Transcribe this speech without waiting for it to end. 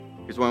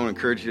Here's what I want to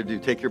encourage you to do.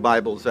 Take your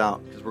Bibles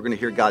out because we're going to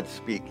hear God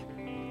speak.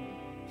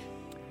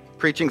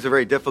 Preaching is a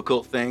very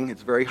difficult thing.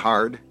 It's very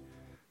hard.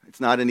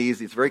 It's not an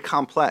easy. It's very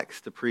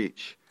complex to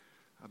preach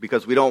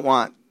because we don't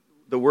want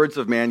the words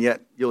of man, yet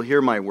you'll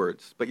hear my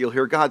words, but you'll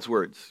hear God's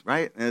words,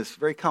 right? And it's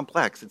very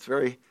complex. It's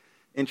very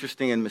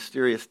interesting and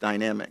mysterious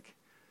dynamic.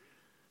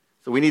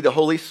 So we need the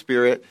Holy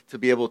Spirit to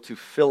be able to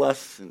fill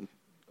us and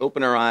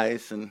open our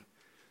eyes and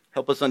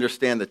help us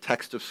understand the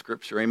text of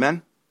Scripture.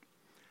 Amen?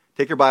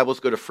 Take your Bibles,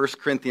 go to 1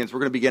 Corinthians. We're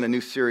going to begin a new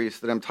series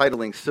that I'm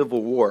titling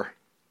Civil War.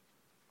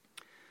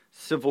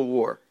 Civil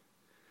War.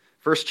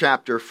 First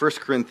chapter, 1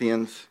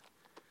 Corinthians,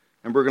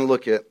 and we're going to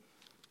look at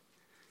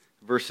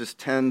verses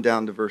 10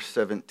 down to verse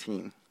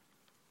 17.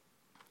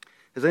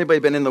 Has anybody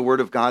been in the Word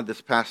of God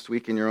this past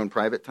week in your own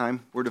private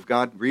time? Word of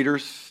God,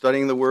 readers,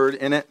 studying the Word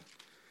in it?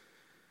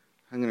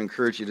 I'm going to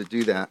encourage you to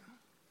do that.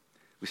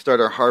 We start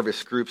our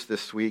harvest groups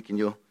this week, and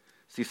you'll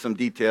see some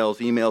details.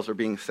 Emails are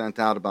being sent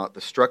out about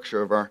the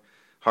structure of our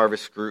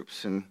harvest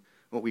groups and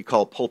what we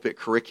call pulpit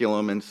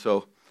curriculum. And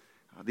so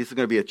these are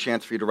going to be a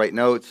chance for you to write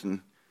notes and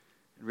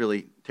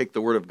really take the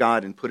Word of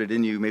God and put it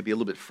in you maybe a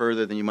little bit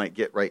further than you might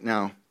get right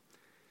now.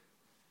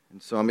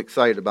 And so I'm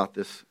excited about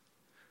this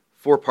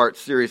 4-part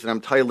series that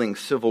I'm titling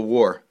Civil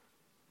War.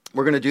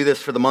 We're going to do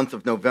this for the month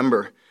of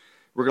November.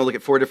 We're going to look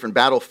at 4 different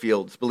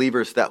battlefields,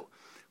 believers that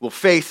will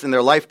face in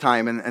their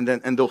lifetime,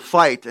 and they'll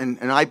fight.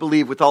 And I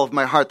believe with all of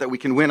my heart that we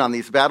can win on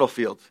these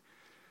battlefields.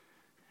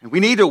 And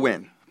we need to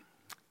win.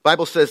 The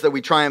Bible says that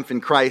we triumph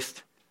in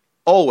Christ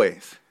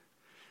always.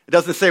 It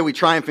doesn't say we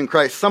triumph in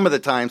Christ some of the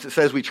times. It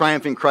says we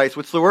triumph in Christ,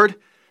 what's the word?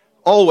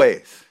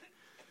 Always.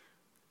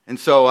 And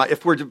so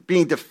if we're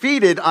being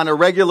defeated on a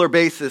regular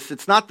basis,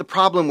 it's not the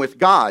problem with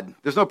God.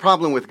 There's no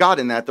problem with God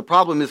in that. The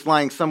problem is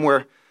lying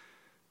somewhere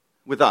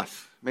with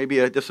us. Maybe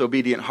a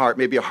disobedient heart,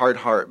 maybe a hard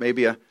heart,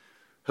 maybe a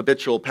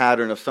habitual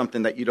pattern of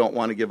something that you don't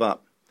want to give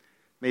up.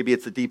 Maybe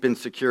it's a deep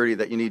insecurity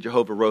that you need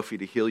Jehovah Rophi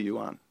to heal you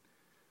on.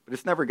 But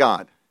it's never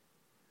God.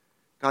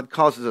 God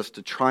causes us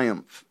to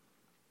triumph.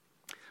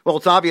 Well,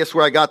 it's obvious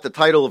where I got the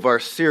title of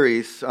our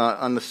series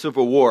on the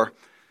Civil War.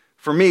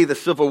 For me, the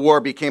Civil War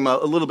became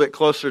a little bit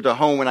closer to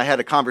home when I had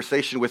a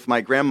conversation with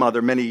my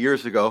grandmother many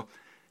years ago.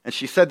 And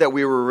she said that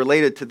we were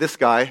related to this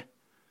guy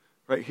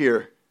right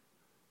here.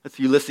 That's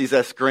Ulysses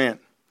S. Grant.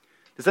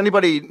 Does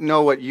anybody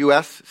know what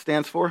U.S.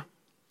 stands for?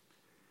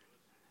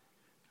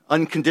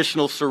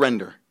 Unconditional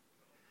surrender.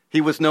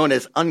 He was known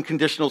as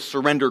Unconditional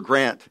Surrender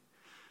Grant.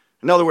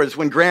 In other words,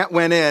 when Grant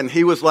went in,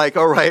 he was like,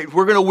 all right,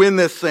 we're going to win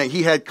this thing.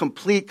 He had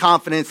complete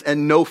confidence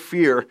and no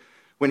fear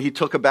when he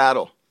took a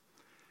battle.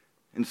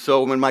 And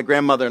so when my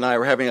grandmother and I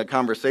were having a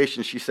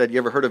conversation, she said, you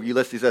ever heard of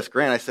Ulysses S.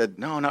 Grant? I said,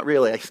 no, not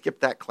really. I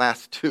skipped that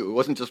class too. It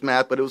wasn't just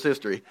math, but it was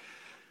history.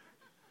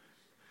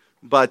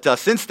 But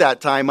since that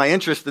time, my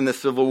interest in the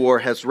Civil War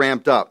has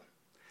ramped up.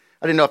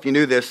 I didn't know if you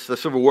knew this. The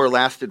Civil War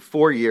lasted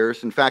 4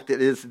 years. In fact,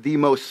 it is the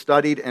most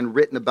studied and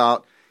written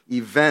about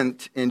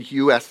event in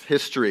U.S.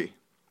 history.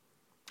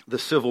 The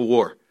Civil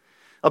War.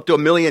 Up to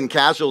 1 million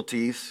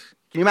casualties.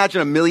 Can you imagine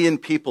 1 million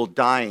people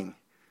dying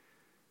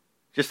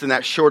just in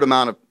that short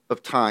amount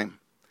of time?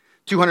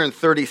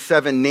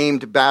 237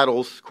 named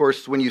battles. Of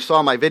course, when you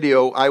saw my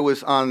video, I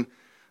was on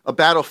a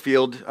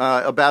battlefield,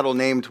 a battle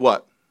named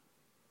what?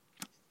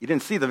 You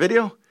didn't see the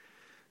video?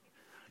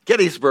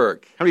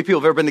 Gettysburg. How many people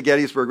have ever been to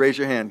Gettysburg? Raise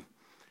your hand.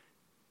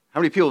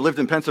 How many people lived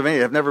in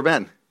Pennsylvania have never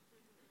been?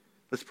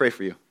 Let's pray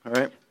for you, all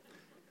right?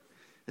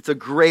 It's a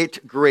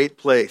great, great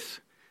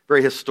place.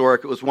 Very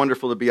historic. It was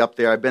wonderful to be up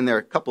there. I've been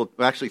there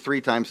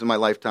 3 times in my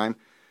lifetime.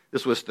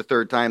 This was the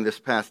 3rd time this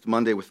past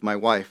Monday with my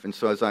wife. And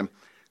so as I'm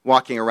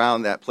walking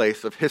around that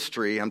place of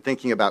history, I'm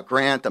thinking about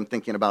Grant. I'm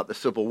thinking about the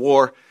Civil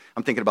War.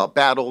 I'm thinking about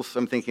battles.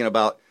 I'm thinking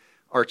about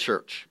our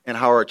church and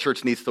how our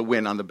church needs to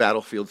win on the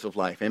battlefields of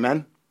life.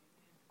 Amen?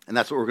 And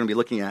that's what we're going to be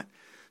looking at.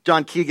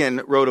 John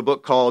Keegan wrote a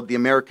book called The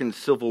American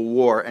Civil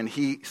War, and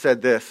he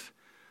said this: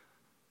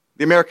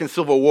 the American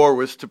Civil War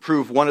was to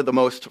prove one of the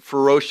most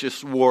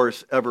ferocious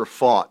wars ever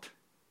fought.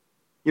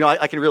 You know,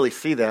 I can really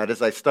see that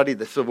as I studied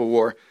the Civil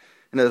War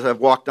and as I've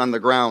walked on the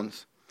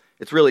grounds.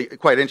 It's really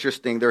quite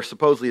interesting. There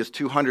supposedly is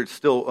 200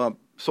 still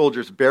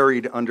soldiers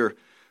buried under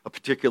a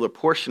particular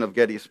portion of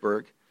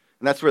Gettysburg,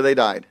 and that's where they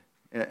died,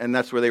 and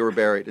that's where they were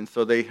buried. And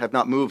so they have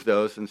not moved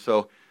those. And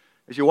so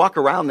as you walk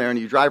around there and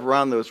you drive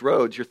around those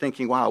roads, you're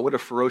thinking, wow, what a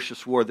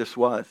ferocious war this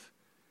was.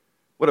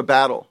 What a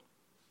battle.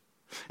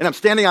 And I'm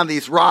standing on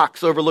these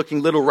rocks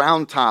overlooking Little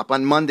Round Top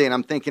on Monday, and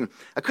I'm thinking,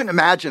 I couldn't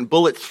imagine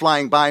bullets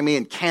flying by me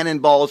and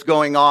cannonballs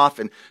going off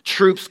and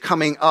troops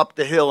coming up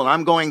the hill, and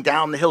I'm going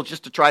down the hill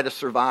just to try to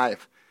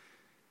survive.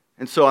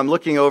 And so I'm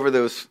looking over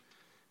those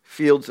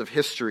fields of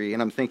history,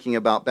 and I'm thinking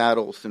about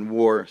battles and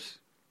wars.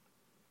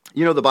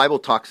 You know, the Bible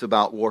talks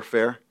about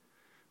warfare.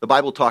 The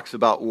Bible talks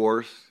about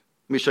wars.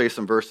 Let me show you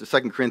some verses.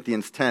 2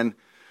 Corinthians 10,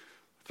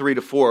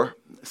 3-4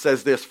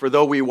 says this: for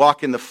though we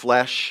walk in the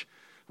flesh,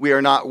 we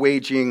are not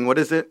waging, what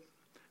is it?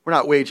 We're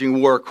not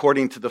waging war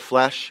according to the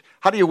flesh.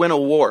 How do you win a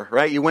war,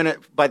 right? You win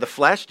it by the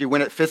flesh? Do you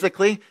win it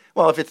physically?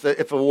 Well, if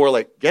it's a war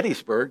like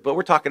Gettysburg, but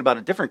we're talking about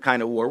a different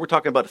kind of war. We're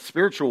talking about a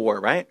spiritual war,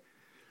 right?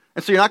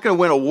 And so you're not going to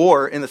win a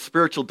war in the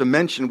spiritual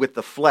dimension with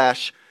the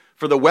flesh,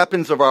 for the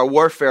weapons of our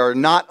warfare are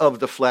not of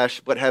the flesh,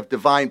 but have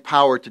divine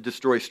power to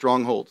destroy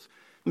strongholds.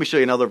 Let me show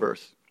you another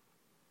verse.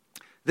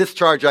 This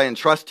charge I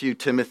entrust to you,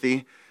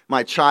 Timothy,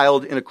 my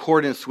child, in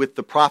accordance with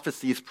the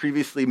prophecies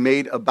previously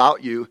made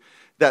about you,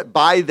 that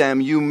by them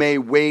you may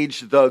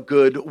wage the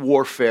good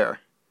warfare.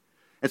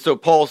 And so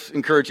Paul's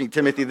encouraging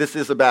Timothy, this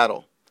is a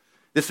battle.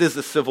 This is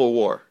a civil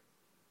war.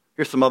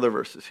 Here's some other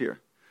verses here.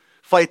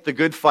 Fight the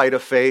good fight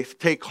of faith.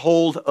 Take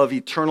hold of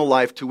eternal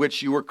life to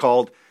which you were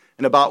called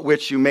and about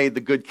which you made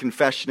the good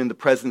confession in the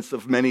presence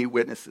of many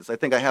witnesses. I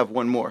think I have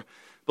one more.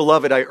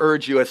 Beloved, I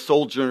urge you as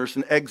sojourners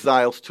and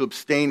exiles to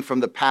abstain from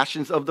the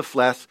passions of the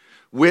flesh,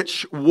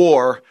 which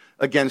war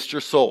against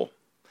your soul.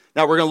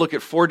 Now we're going to look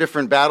at 4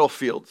 different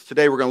battlefields.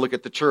 Today we're going to look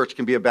at the church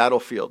can be a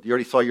battlefield. You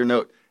already saw your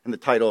note in the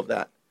title of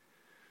that.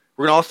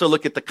 We're going to also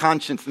look at the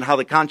conscience and how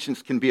the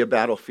conscience can be a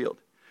battlefield.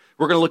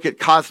 We're going to look at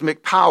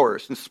cosmic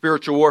powers and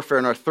spiritual warfare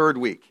in our 3rd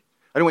week.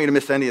 I don't want you to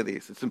miss any of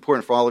these. It's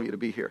important for all of you to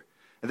be here.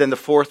 And then the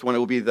 4th one, it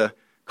will be the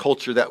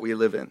culture that we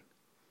live in.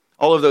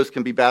 All of those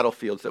can be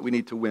battlefields that we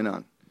need to win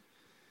on.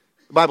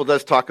 The Bible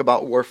does talk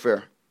about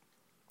warfare.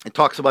 It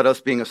talks about us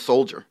being a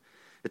soldier.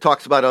 It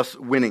talks about us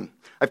winning.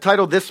 I've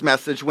titled this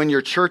message, When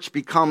Your Church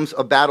Becomes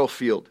a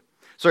Battlefield.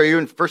 So are you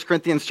in 1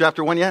 Corinthians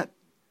chapter 1 yet?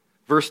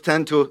 Verse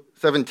 10 to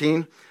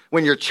 17.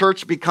 When your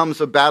church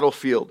becomes a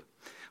battlefield.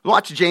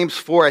 Watch James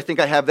 4. I think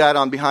I have that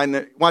on behind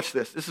the... Watch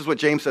this. This is what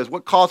James says.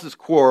 What causes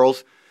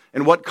quarrels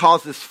and what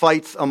causes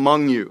fights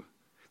among you?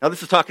 Now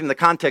this is talking in the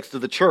context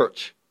of the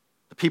church,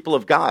 the people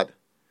of God.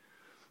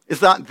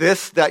 Is not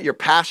this that your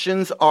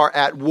passions are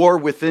at war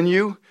within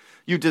you?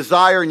 You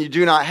desire and you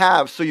do not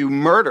have, so you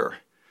murder.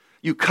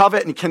 You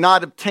covet and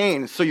cannot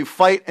obtain, so you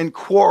fight and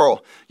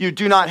quarrel. You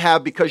do not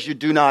have because you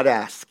do not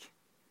ask.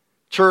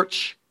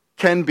 Church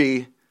can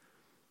be,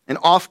 and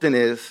often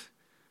is,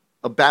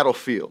 a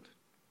battlefield.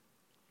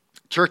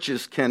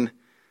 Churches can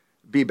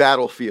be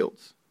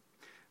battlefields.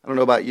 I don't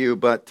know about you,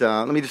 but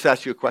let me just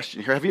ask you a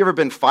question here. Have you ever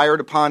been fired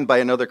upon by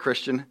another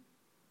Christian?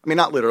 I mean,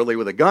 not literally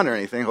with a gun or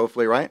anything,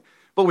 hopefully, right?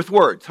 But with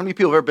words. How many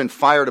people have ever been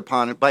fired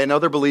upon by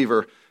another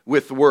believer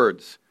with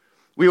words?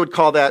 We would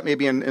call that,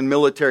 maybe in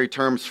military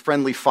terms,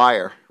 friendly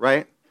fire,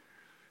 right?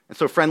 And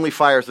so friendly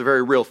fire is a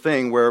very real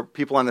thing where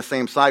people on the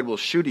same side will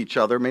shoot each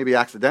other, maybe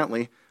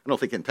accidentally. I don't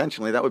think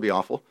intentionally. That would be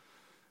awful.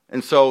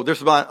 And so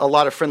there's a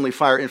lot of friendly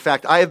fire. In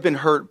fact, I have been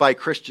hurt by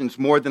Christians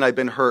more than I've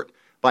been hurt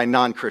by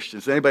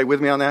non-Christians. Is anybody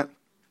with me on that?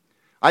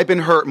 I've been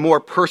hurt more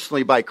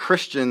personally by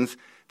Christians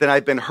than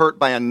I've been hurt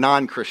by a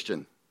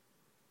non-Christian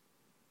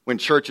when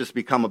churches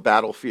become a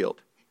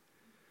battlefield.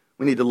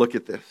 We need to look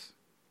at this.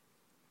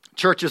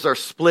 Churches are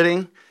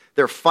splitting.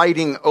 They're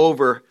fighting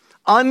over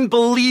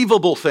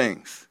unbelievable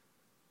things.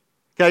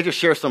 Can I just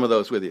share some of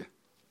those with you?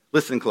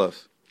 Listen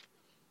close.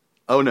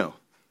 Oh, no.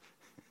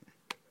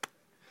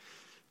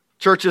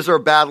 Churches are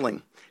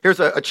battling. Here's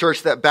a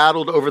church that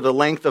battled over the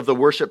length of the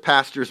worship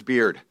pastor's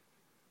beard.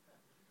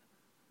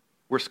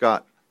 Where's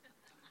Scott?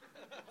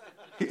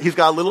 He's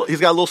got a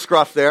little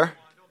scruff there.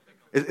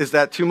 Is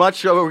that too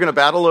much? We're going to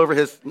battle over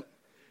his...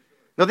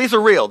 No, these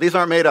are real. These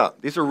aren't made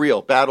up. These are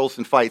real battles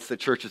and fights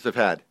that churches have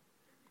had.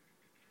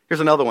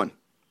 Here's another one.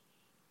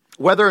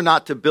 Whether or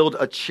not to build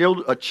a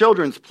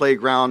children's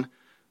playground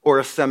or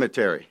a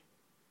cemetery.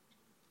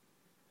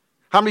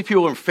 How many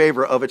people are in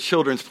favor of a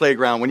children's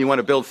playground when you want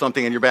to build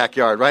something in your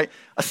backyard, right?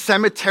 A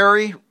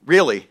cemetery?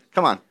 Really?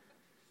 Come on.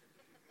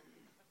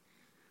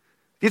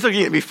 These are going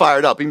to get me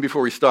fired up even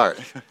before we start.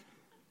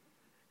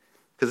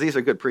 Because these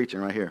are good preaching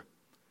right here.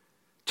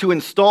 To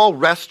install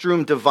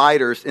restroom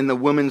dividers in the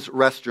women's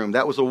restroom.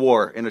 That was a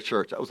war in a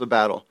church. That was a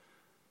battle.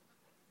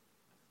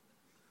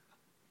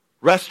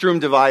 Restroom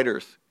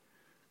dividers.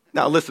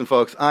 Now listen,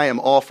 folks, I am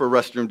all for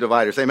restroom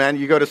dividers. Amen?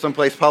 You go to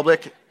someplace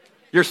public,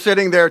 you're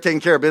sitting there taking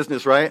care of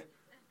business, right?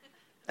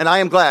 And I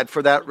am glad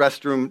for that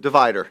restroom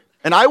divider.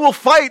 And I will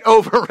fight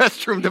over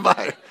restroom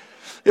divider.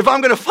 If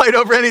I'm going to fight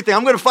over anything,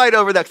 I'm going to fight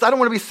over that. Because I don't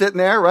want to be sitting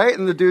there, right?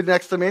 And the dude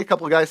next to me, a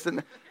couple of guys sitting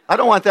there. I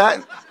don't want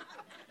that.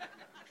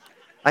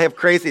 I have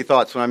crazy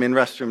thoughts when I'm in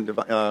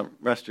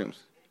restrooms.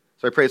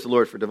 So I praise the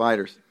Lord for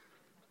dividers.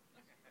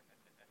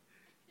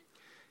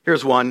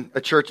 Here's one.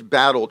 A church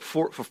battled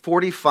for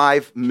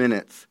 45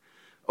 minutes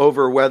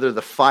over whether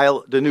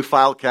the new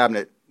file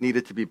cabinet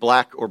needed to be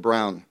black or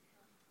brown.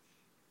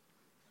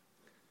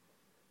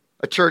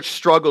 A church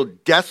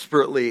struggled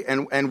desperately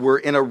and were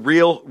in a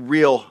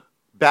real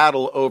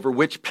battle over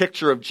which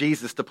picture of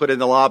Jesus to put in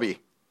the lobby.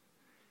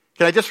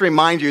 Can I just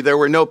remind you, there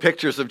were no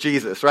pictures of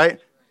Jesus, right?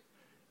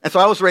 And so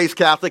I was raised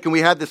Catholic, and we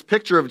had this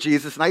picture of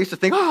Jesus, and I used to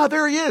think,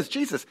 there he is,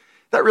 Jesus.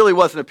 That really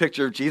wasn't a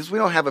picture of Jesus. We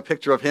don't have a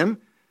picture of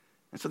him.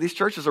 And so these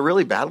churches are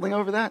really battling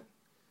over that.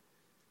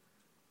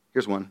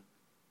 Here's one.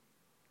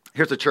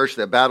 Here's a church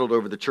that battled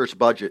over the church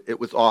budget. It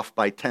was off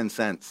by 10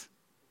 cents.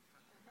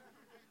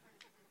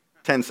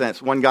 10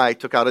 cents. One guy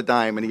took out a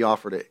dime and he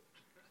offered it.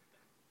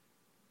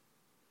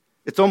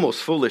 It's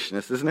almost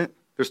foolishness, isn't it?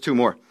 There's two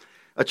more.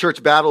 A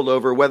church battled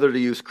over whether to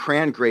use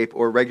cran grape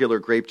or regular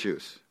grape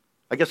juice.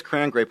 I guess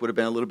Cran Grape would have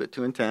been a little bit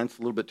too intense,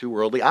 a little bit too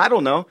worldly. I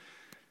don't know.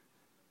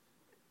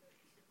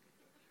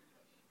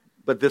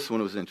 But this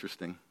one was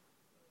interesting.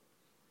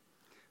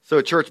 So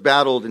a church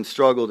battled and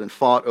struggled and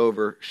fought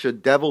over,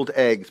 should deviled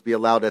eggs be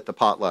allowed at the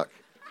potluck?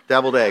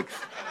 Deviled eggs.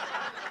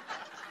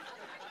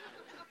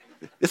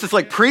 This is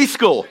like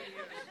preschool.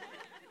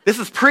 This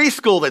is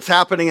preschool that's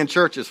happening in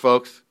churches,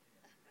 folks,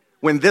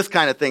 when this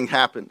kind of thing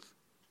happens.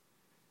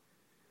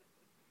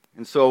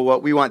 And so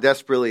what we want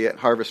desperately at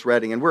Harvest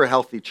Reading, and we're a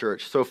healthy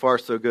church, so far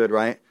so good,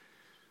 right?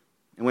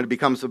 And when it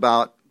becomes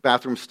about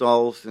bathroom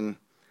stalls and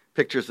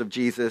pictures of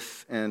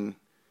Jesus and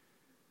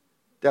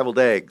deviled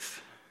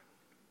eggs,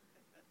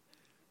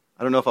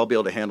 I don't know if I'll be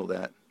able to handle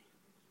that.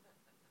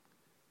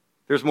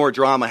 There's more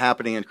drama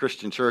happening in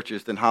Christian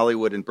churches than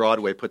Hollywood and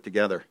Broadway put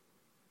together,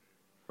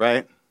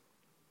 right?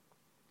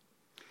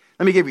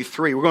 Let me give you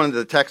three. We're going into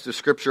the text of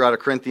Scripture out of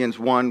Corinthians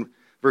 1,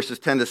 verses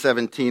 10 to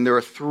 17. There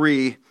are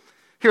three.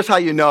 Here's how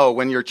you know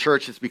when your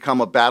church has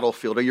become a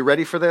battlefield. Are you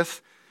ready for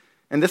this?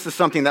 And this is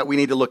something that we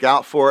need to look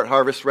out for at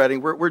Harvest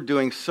Reading. We're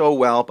doing so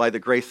well by the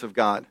grace of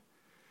God.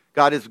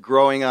 God is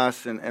growing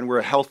us, and we're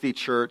a healthy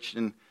church,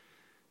 and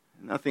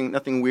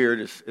nothing weird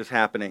is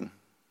happening.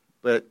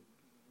 But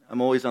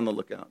I'm always on the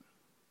lookout.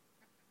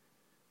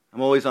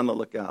 I'm always on the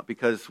lookout,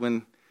 because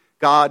when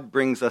God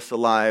brings us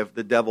alive,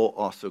 the devil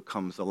also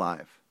comes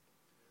alive.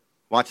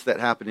 Watch that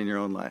happen in your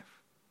own life.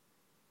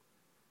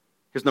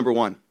 Here's number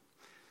one.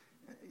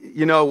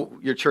 You know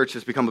your church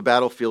has become a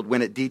battlefield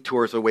when it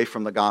detours away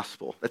from the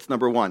gospel. That's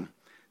number one.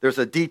 There's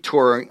a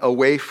detouring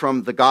away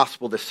from the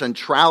gospel, the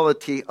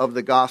centrality of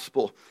the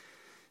gospel.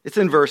 It's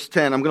in verse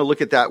 10. I'm going to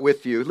look at that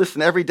with you.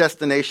 Listen, every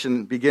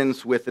destination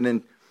begins with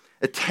an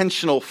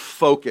attentional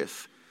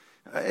focus.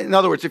 In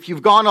other words, if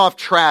you've gone off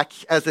track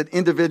as an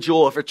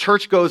individual, if a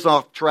church goes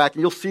off track,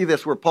 and you'll see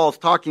this where Paul's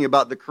talking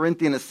about the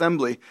Corinthian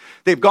assembly,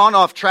 they've gone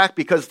off track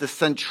because the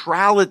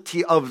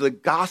centrality of the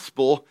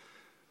gospel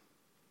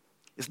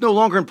is no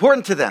longer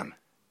important to them.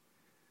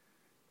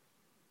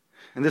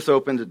 And this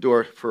opened the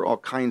door for all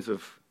kinds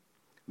of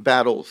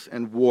battles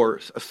and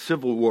wars, a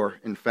civil war,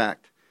 in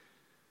fact.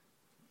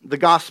 The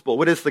gospel,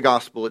 what is the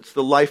gospel? It's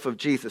the life of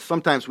Jesus.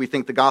 Sometimes we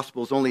think the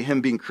gospel is only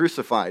him being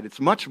crucified. It's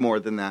much more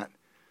than that.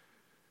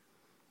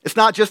 It's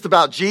not just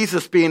about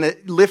Jesus being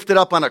lifted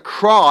up on a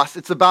cross.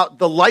 It's about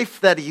the life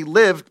that he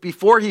lived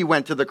before he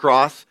went to the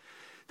cross.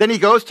 Then he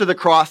goes to the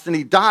cross and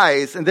he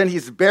dies, and then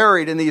he's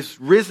buried and he's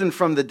risen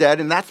from the dead,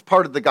 and that's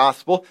part of the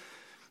gospel.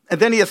 And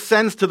then he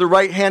ascends to the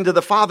right hand of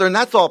the Father, and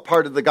that's all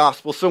part of the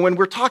gospel. So when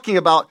we're talking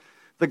about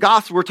the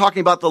gospel, we're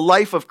talking about the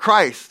life of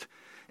Christ.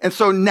 And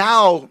so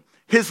now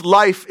his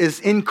life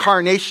is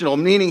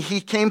incarnational, meaning he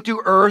came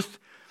to earth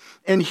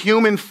in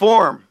human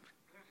form.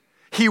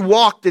 He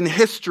walked in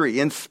history,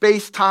 in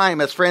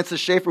space-time, as Francis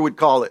Schaeffer would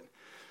call it.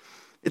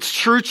 It's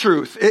true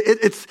truth.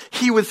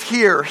 He was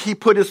here. He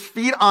put his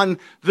feet on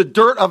the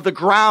dirt of the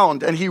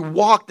ground, and he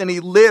walked, and he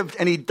lived,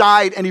 and he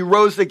died, and he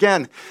rose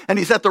again. And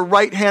he's at the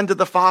right hand of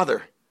the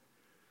Father.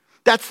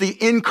 That's the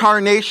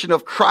incarnation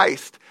of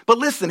Christ. But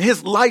listen,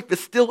 his life is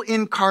still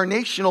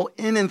incarnational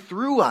in and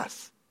through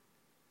us.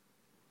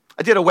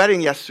 I did a wedding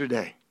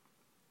yesterday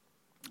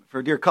for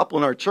a dear couple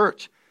in our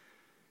church.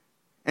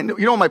 And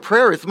you know what my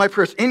prayer is? My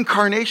prayer is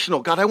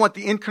incarnational. God, I want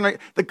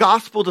the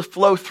gospel to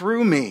flow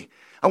through me.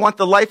 I want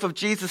the life of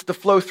Jesus to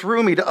flow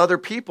through me to other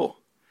people.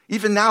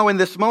 Even now in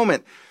this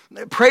moment,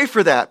 pray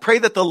for that. Pray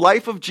that the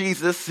life of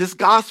Jesus, his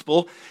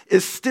gospel,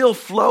 is still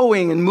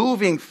flowing and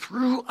moving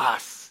through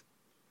us.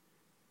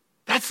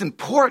 That's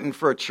important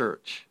for a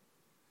church.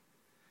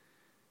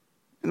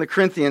 And the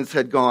Corinthians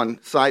had gone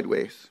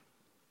sideways.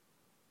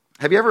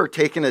 Have you ever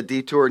taken a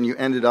detour and you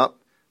ended up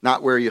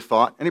not where you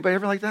thought? Anybody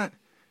ever like that?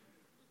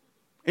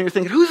 And you're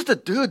thinking, who's the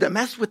dude that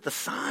messed with the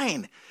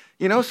sign?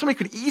 You know, somebody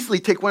could easily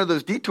take one of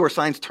those detour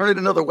signs, turn it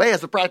another way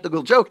as a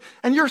practical joke,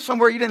 and you're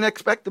somewhere you didn't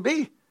expect to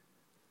be.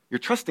 You're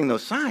trusting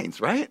those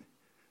signs, right?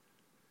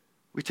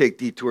 We take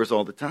detours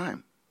all the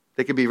time.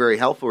 They can be very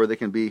helpful or they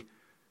can be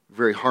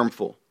very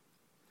harmful.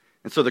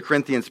 And so the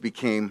Corinthian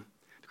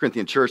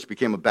church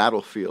became a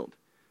battlefield.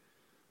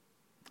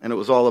 And it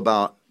was all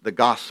about the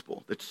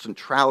gospel, the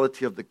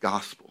centrality of the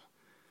gospel.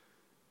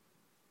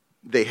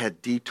 They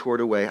had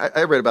detoured away.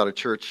 I read about a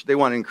church. They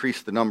want to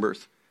increase the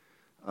numbers.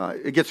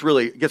 It gets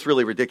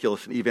really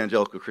ridiculous in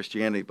evangelical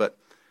Christianity, but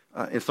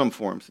in some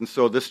forms. And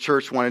so this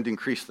church wanted to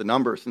increase the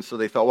numbers. And so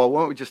they thought, well,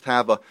 why don't we just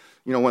have one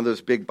of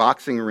those big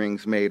boxing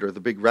rings made, or the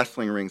big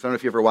wrestling rings? I don't know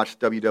if you ever watched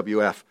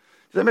WWF. Does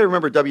anybody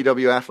remember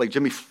WWF, like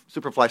Jimmy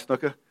Superfly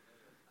Snuka?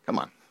 Come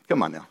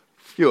on now,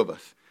 a few of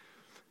us.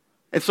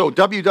 And so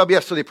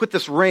WWF, so they put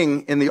this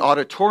ring in the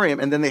auditorium,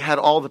 and then they had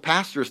all the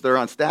pastors there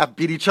on staff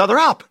beat each other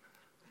up.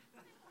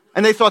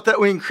 And they thought that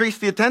would increase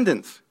the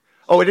attendance.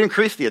 Oh, it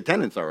increased the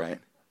attendance, all right.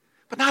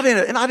 But not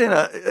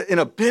in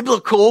a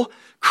biblical,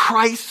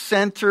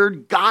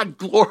 Christ-centered,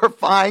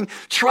 God-glorifying,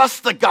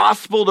 trust the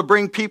gospel to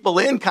bring people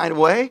in kind of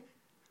way.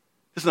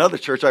 There's another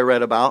church I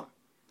read about.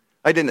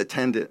 I didn't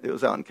attend it. It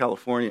was out in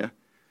California.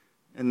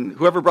 And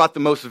whoever brought the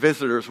most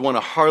visitors won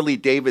a Harley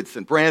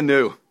Davidson, brand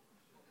new.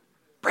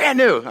 Brand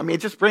new. I mean,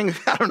 just bring,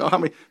 I don't know how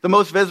many, the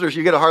most visitors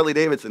you get a Harley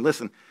Davidson.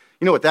 Listen,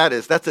 you know what that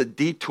is? That's a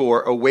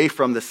detour away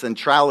from the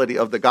centrality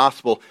of the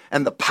gospel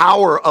and the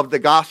power of the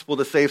gospel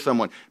to save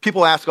someone.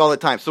 People ask all the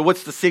time, so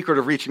what's the secret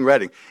of reaching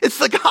Redding? It's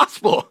the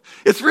gospel.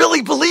 It's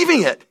really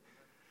believing it.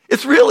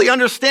 It's really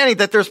understanding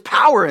that there's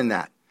power in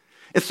that.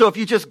 And so if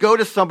you just go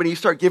to somebody, you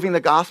start giving the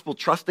gospel,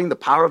 trusting the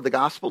power of the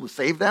gospel to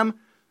save them,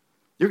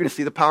 you're going to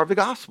see the power of the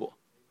gospel.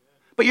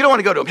 But you don't want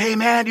to go to them, hey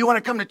man, do you want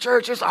to come to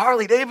church? There's a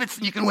Harley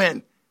Davidson you can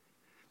win.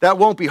 That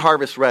won't be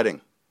Harvest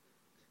Redding.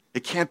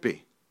 It can't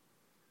be.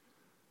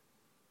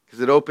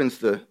 Because it opens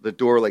the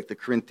door like the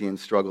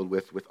Corinthians struggled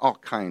with all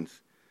kinds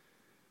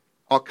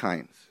of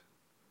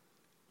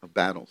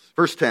battles.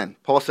 Verse 10,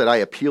 Paul said, I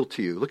appeal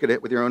to you. Look at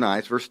it with your own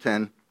eyes. Verse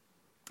 10,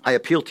 I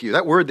appeal to you.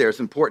 That word there is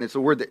important. It's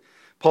a word that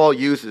Paul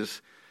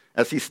uses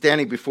as he's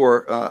standing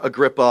before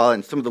Agrippa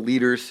and some of the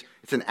leaders.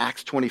 It's in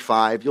Acts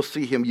 25. You'll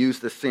see him use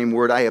the same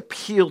word. I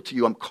appeal to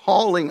you. I'm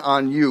calling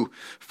on you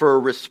for a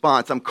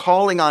response. I'm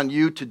calling on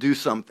you to do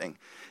something.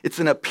 It's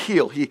an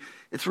appeal.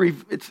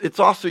 It's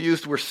also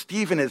used where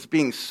Stephen is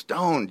being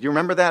stoned. You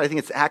remember that? I think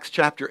it's Acts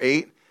chapter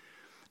 8.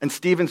 And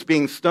Stephen's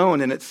being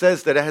stoned, and it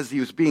says that as he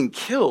was being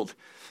killed,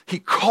 he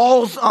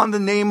calls on the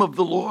name of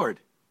the Lord.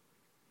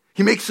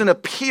 He makes an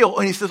appeal,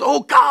 and he says,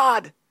 oh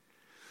God,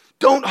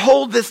 don't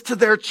hold this to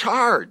their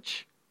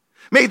charge.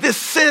 May this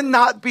sin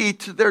not be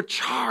to their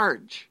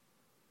charge.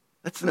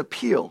 That's an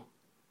appeal.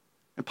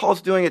 And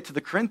Paul's doing it to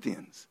the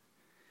Corinthians.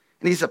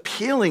 And he's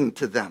appealing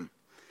to them.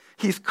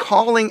 He's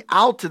calling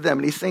out to them,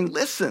 and he's saying,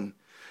 listen,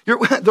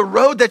 the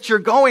road that you're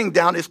going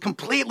down is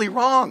completely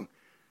wrong.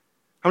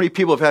 How many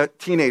people have had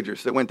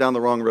teenagers that went down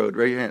the wrong road?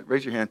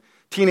 Raise your hand.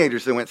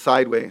 Teenagers that went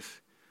sideways,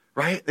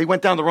 right? They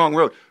went down the wrong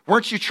road.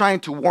 Weren't you trying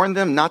to warn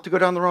them not to go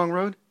down the wrong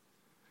road?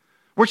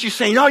 Weren't you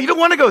saying, no, you don't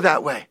want to go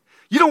that way.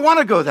 You don't want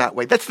to go that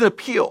way. That's an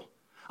appeal.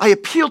 I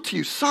appeal to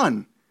you,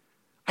 son.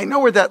 I know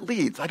where that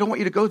leads. I don't want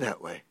you to go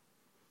that way.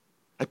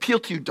 I appeal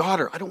to you,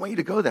 daughter. I don't want you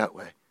to go that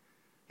way.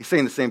 He's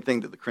saying the same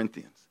thing to the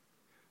Corinthians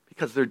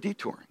because they're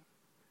detouring.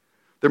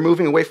 They're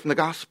moving away from the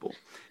gospel.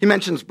 He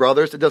mentions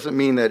brothers. It doesn't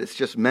mean that it's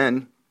just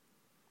men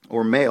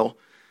or male,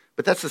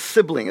 but that's a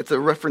sibling. It's a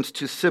reference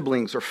to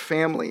siblings or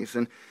families.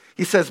 And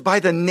he says, by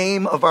the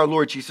name of our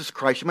Lord Jesus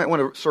Christ, you might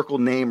want to circle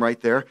name right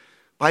there.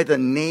 By the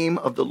name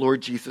of the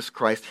Lord Jesus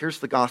Christ. Here's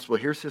the gospel.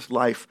 Here's his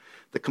life,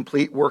 the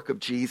complete work of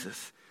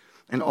Jesus,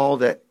 and all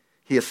that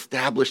he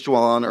established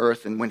while on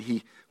earth and when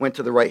he went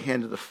to the right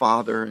hand of the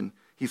Father and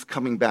he's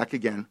coming back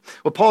again.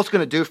 What Paul's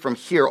going to do from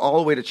here all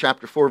the way to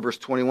chapter 4, verse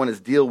 21 is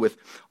deal with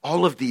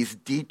all of these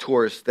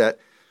detours that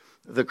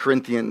the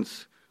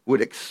Corinthians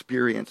would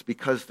experience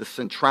because the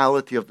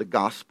centrality of the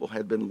gospel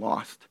had been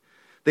lost.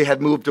 They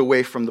had moved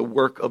away from the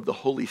work of the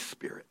Holy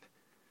Spirit.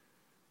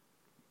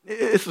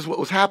 This is what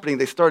was happening.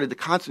 They started to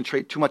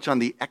concentrate too much on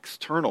the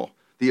external,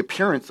 the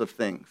appearance of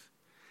things.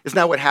 Isn't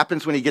that what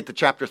happens when you get to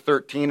chapter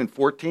 13 and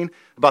 14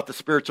 about the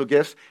spiritual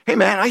gifts? Hey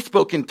man, I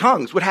spoke in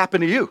tongues. What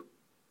happened to you?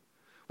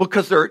 Well,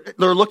 because they're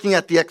looking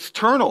at the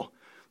external.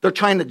 They're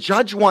trying to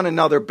judge one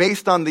another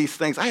based on these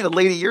things. I had a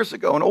lady years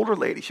ago, an older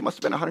lady. She must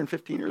have been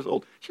 115 years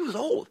old. She was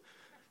old.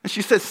 And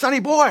she said, Sonny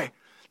boy,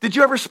 did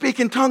you ever speak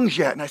in tongues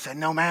yet? And I said,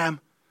 no, ma'am.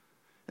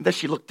 And then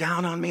she looked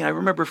down on me. I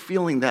remember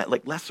feeling that,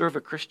 like lesser of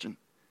a Christian.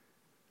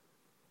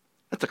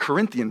 That's a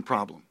Corinthian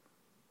problem.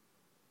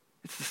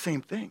 It's the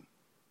same thing.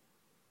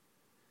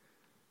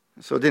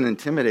 And so it didn't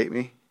intimidate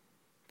me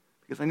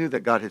because I knew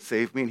that God had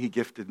saved me and he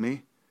gifted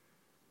me.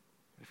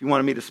 If you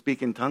wanted me to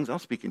speak in tongues, I'll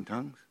speak in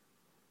tongues.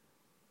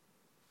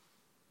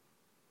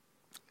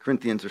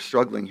 Corinthians are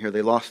struggling here.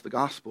 They lost the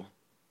gospel.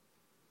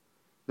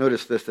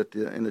 Notice this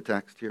in the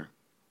text here.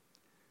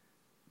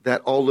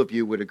 That all of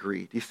you would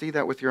agree. Do you see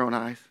that with your own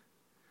eyes?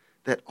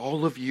 That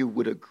all of you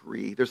would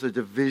agree. There's a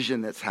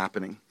division that's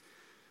happening.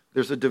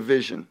 There's a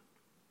division.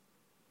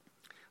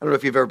 I don't know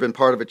if you've ever been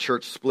part of a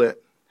church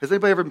split. Has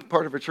anybody ever been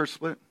part of a church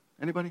split?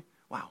 Anybody?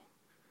 Wow.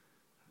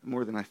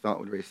 More than I thought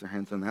would raise their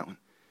hands on that one.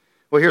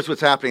 Well, here's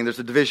what's happening. There's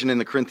a division in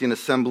the Corinthian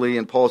assembly,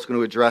 and Paul's going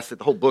to address it.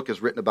 The whole book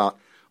is written about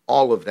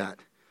all of that.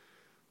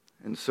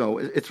 And so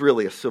it's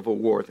really a civil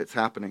war that's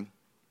happening.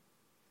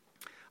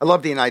 I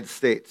love the United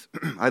States.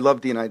 I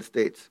love the United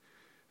States.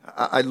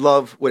 I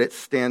love what it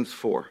stands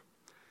for.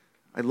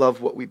 I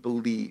love what we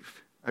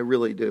believe. I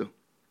really do.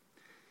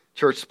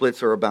 Church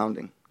splits are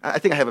abounding. I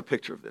think I have a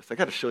picture of this. I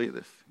got to show you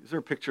this. Is there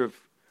a picture of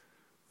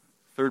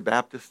Third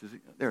Baptist?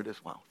 There it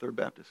is. Wow, Third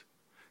Baptist.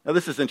 Now,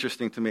 this is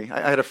interesting to me.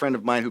 I had a friend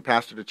of mine who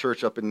pastored a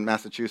church up in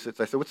Massachusetts.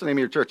 I said, what's the name of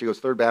your church? He goes,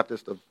 Third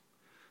Baptist of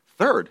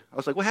Third. I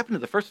was like, what happened to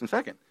the first and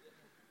second?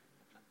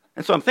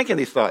 And so I'm thinking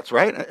these thoughts,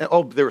 right?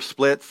 Oh, there were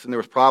splits, and there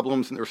was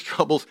problems, and there was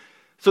troubles.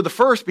 So the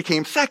first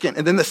became second,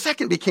 and then the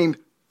second became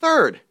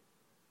third.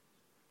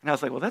 And I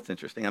was like, well, that's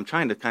interesting. I'm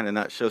trying to kind of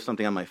not show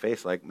something on my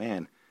face like,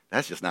 man,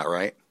 that's just not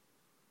right.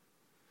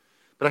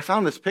 But I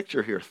found this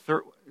picture here.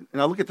 Third, and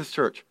now look at this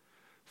church.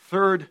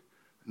 Third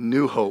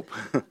New Hope.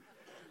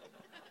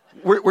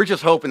 We're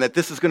just hoping that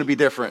this is going to be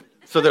different.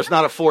 So there's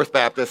not a Fourth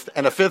Baptist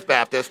and a Fifth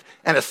Baptist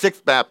and a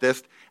Sixth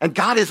Baptist. And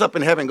God is up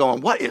in heaven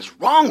going, what is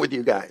wrong with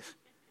you guys?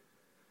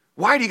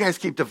 Why do you guys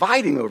keep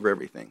dividing over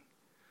everything?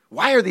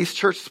 Why are these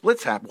church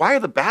splits happening? Why are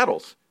the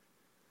battles?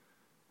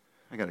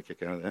 I got a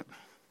kick out of that.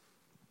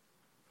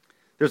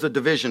 There's a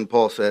division,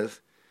 Paul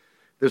says.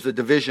 There's a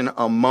division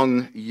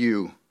among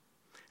you.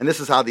 And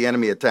this is how the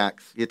enemy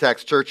attacks. He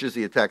attacks churches.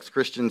 He attacks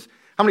Christians.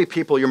 How many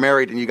people you're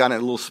married and you got in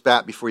a little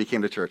spat before you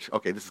came to church?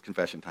 Okay, this is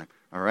confession time.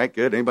 All right,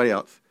 good. Anybody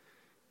else?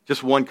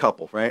 Just one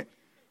couple, right?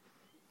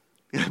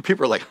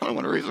 People are like, I don't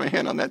want to raise my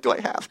hand on that. Do I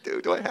have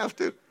to? Do I have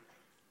to?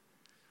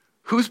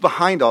 Who's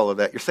behind all of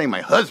that? You're saying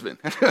my husband.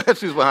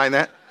 That's who's behind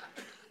that.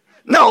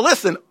 No,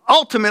 listen.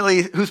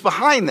 Ultimately, who's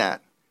behind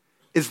that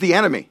is the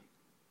enemy.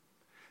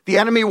 The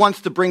enemy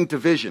wants to bring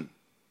division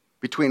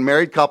between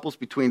married couples,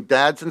 between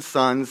dads and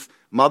sons,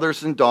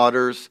 mothers and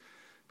daughters,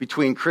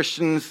 between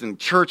Christians and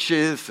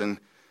churches and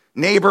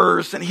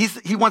neighbors, and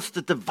he wants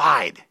to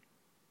divide.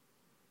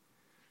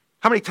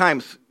 How many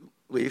times,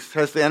 Lise,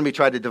 has the enemy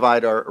tried to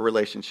divide our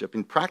relationship?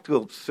 In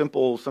practical,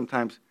 simple,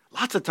 sometimes,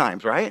 lots of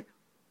times, right?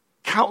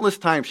 Countless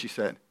times, she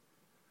said.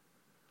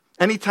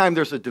 Anytime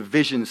there's a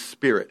division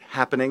spirit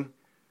happening,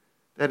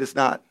 that is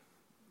not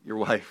your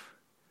wife.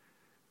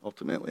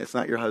 Ultimately, it's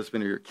not your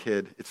husband or your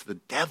kid. It's the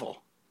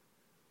devil.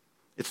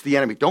 It's the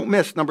enemy. Don't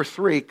miss number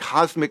 3,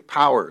 cosmic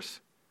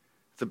powers.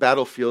 It's a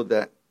battlefield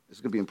that is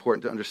going to be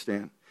important to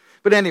understand.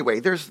 But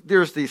anyway, there's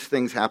these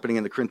things happening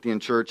in the Corinthian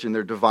church, and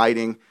they're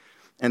dividing,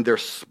 and they're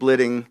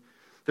splitting.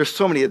 There's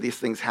so many of these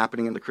things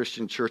happening in the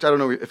Christian church. I don't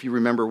know if you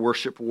remember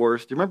worship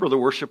wars. Do you remember the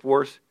worship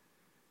wars?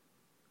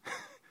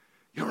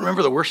 You don't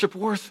remember the worship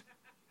wars?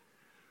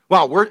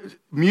 Wow,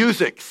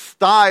 music,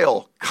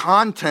 style,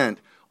 content,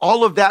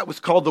 all of that was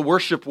called the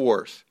worship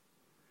wars.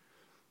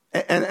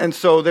 And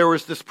so there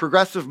was this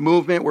progressive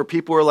movement where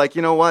people were like,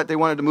 you know what? They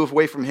wanted to move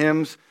away from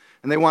hymns,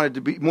 and they wanted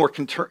to be more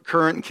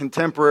current and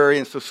contemporary.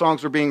 And so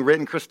songs were being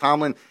written. Chris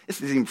Tomlin,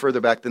 this is even further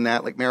back than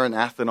that, like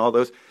Maranatha and all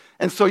those.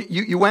 And so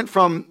you went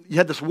from, you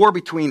had this war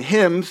between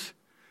hymns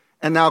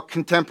and now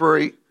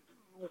contemporary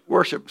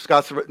worship.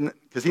 Scott's,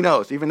 because he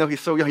knows, even though he's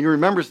so young, he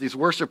remembers these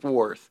worship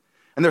wars.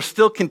 And they're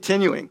still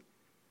continuing.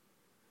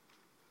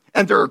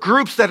 And there are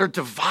groups that are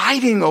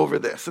dividing over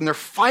this, and they're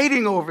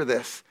fighting over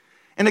this.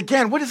 And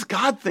again, what does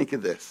God think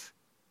of this?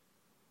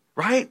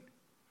 Right?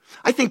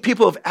 I think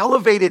people have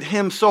elevated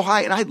hymns so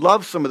high, and I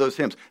love some of those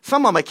hymns.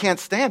 Some of them I can't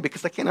stand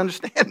because I can't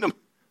understand them.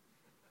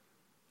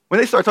 When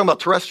they start talking about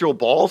terrestrial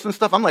balls and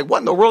stuff, I'm like, what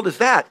in the world is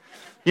that?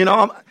 You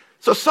know,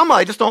 so some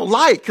I just don't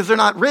like because they're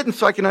not written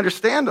so I can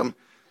understand them.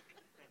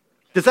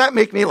 Does that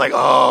make me like,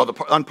 oh,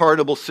 the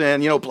unpardonable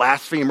sin,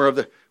 blasphemer of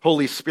the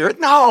Holy Spirit?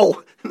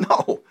 No.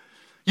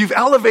 You've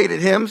elevated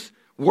hymns,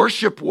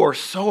 worship war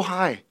so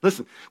high.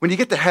 Listen, when you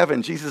get to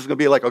heaven, Jesus is going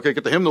to be like, okay,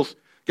 get the hymnals.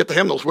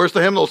 Where's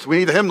the hymnals? We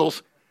need the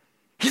hymnals.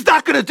 He's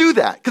not going to do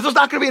that because there's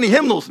not going to be any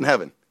hymnals in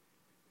heaven.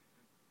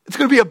 It's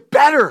going to be a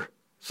better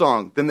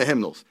song than the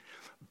hymnals.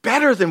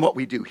 Better than what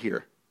we do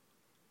here.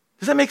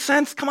 Does that make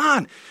sense? Come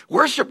on.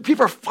 Worship,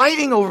 people are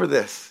fighting over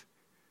this.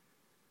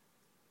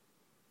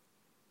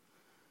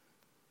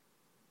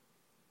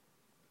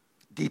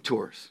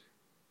 Detours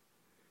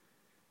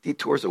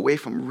away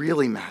from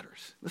really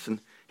matters.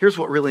 Listen, here's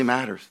what really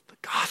matters. The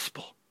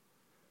gospel.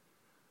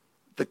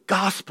 The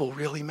gospel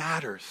really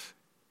matters.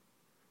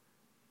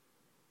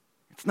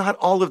 It's not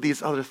all of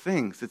these other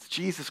things. It's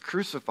Jesus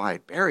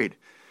crucified, buried,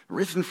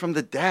 risen from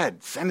the dead,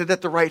 ascended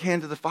at the right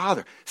hand of the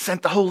Father,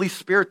 sent the Holy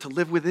Spirit to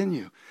live within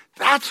you.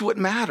 That's what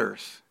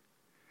matters.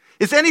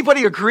 Is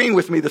anybody agreeing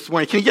with me this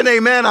morning? Can you get an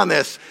amen on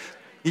this?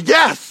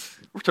 Yes.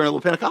 We're turning a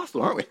little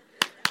Pentecostal, aren't we?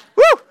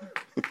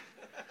 Woo!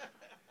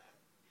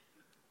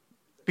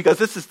 Because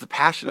this is the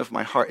passion of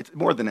my heart. It's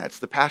more than that. It's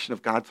the passion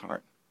of God's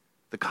heart.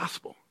 The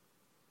gospel.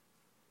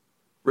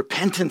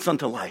 Repentance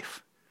unto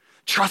life.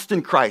 Trust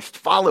in Christ.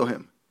 Follow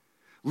him.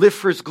 Live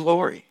for his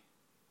glory.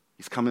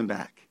 He's coming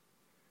back.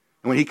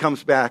 And when he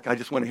comes back, I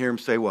just want to hear him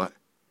say what?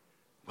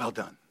 Well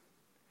done.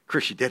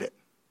 Chris, you did it.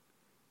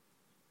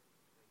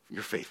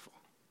 You're faithful.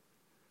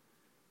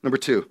 Number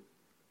 2,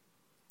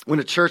 when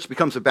a church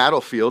becomes a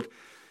battlefield,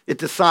 it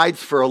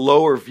decides for a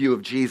lower view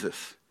of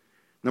Jesus.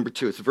 Number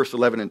 2, it's verse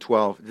 11 and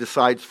 12. It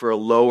decides for a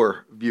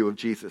lower view of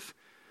Jesus.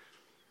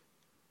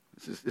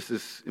 This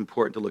is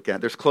important to look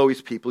at. There's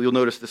Chloe's people. You'll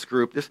notice this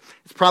group. It's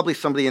probably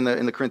somebody in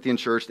the Corinthian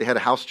church. They had a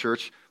house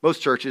church.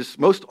 Most churches,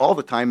 all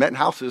the time, met in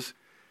houses.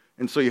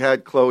 And so you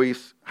had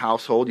Chloe's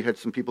household. You had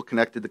some people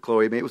connected to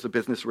Chloe. Maybe it was a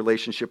business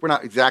relationship. We're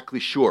not exactly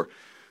sure.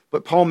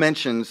 But Paul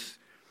mentions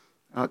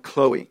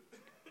Chloe.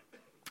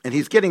 And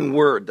he's getting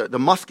word. The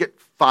musket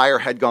fire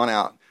had gone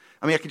out.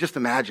 I mean, I could just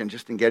imagine,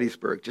 just in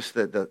Gettysburg, just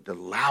the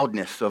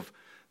loudness of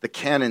the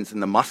cannons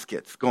and the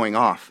muskets going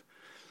off.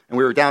 And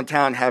we were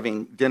downtown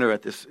having dinner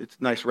at this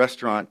nice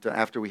restaurant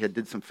after we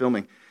did some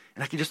filming.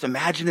 And I could just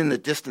imagine in the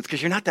distance,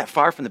 because you're not that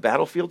far from the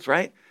battlefields,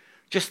 right?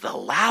 Just the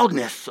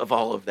loudness of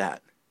all of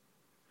that.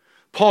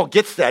 Paul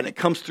gets that, and it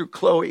comes through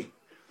Chloe.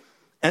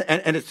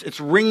 And it's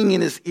ringing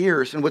in his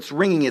ears, and what's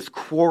ringing is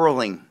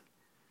quarreling.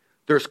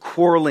 There's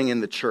quarreling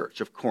in the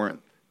church of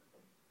Corinth.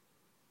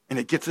 And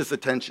it gets his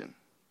attention.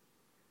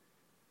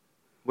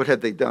 What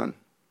had they done?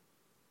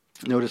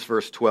 Notice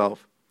verse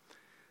 12.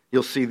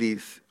 you'll see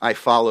these, I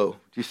follow. Do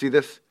you see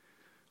this?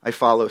 I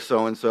follow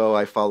so-and-so,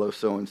 I follow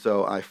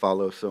so-and-so, I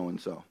follow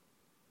so-and-so.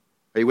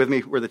 Are you with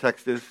me where the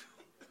text is?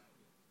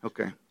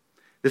 Okay.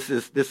 This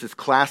is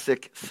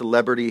classic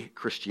celebrity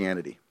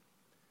Christianity.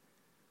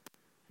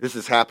 This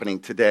is happening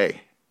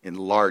today in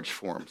large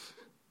forms.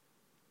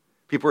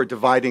 People are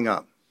dividing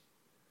up.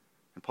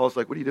 And Paul's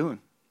like, what are you doing?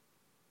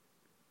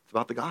 It's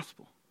about the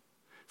gospel.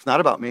 It's not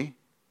about me.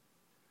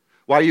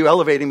 Why are you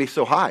elevating me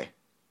so high?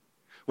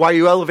 Why are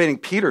you elevating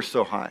Peter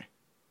so high?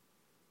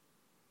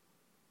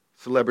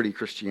 Celebrity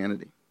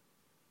Christianity.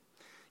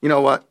 You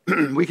know what?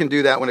 We can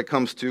do that when it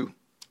comes to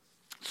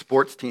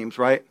sports teams,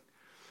 right?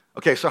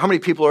 Okay, so how many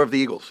people are of the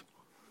Eagles?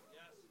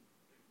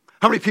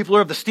 How many people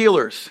are of the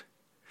Steelers?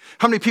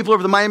 How many people are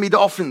of the Miami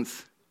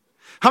Dolphins?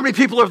 How many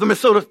people are of the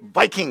Minnesota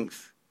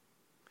Vikings?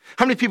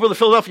 How many people are of the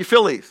Philadelphia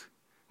Phillies?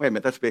 Wait a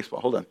minute, that's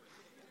baseball. Hold on.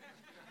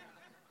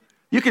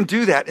 You can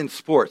do that in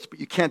sports, but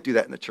you can't do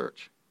that in the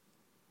church.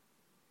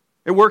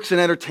 It works in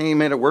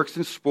entertainment, it works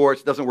in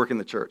sports, it doesn't work in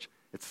the church.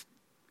 It's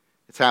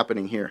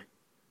happening here.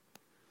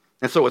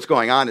 And so what's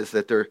going on is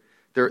that they're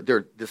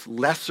this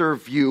lesser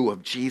view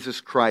of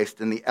Jesus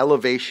Christ and the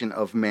elevation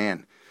of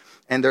man.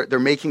 And they're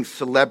making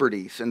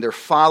celebrities, and they're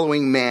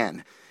following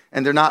man,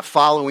 and they're not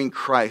following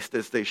Christ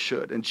as they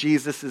should. And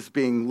Jesus is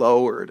being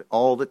lowered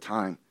all the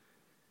time.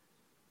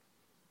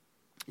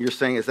 You're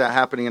saying, is that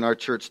happening in our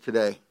church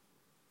today?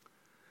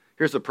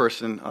 Here's a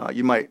person, let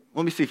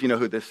me see if you know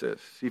who this is.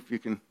 See if you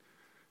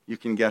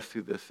can guess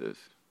who this is.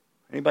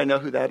 Anybody know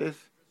who that is?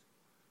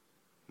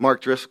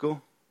 Mark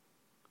Driscoll.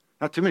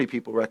 Not too many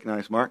people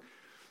recognize Mark.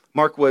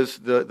 Mark was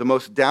the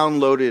most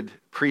downloaded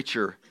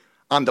preacher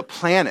on the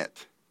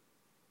planet.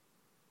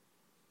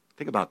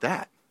 Think about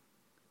that.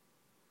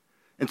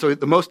 And so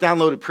the most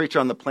downloaded preacher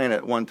on the planet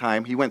at one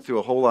time, he went through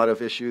a whole lot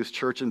of issues.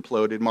 Church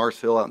imploded. Mars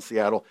Hill out in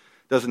Seattle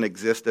doesn't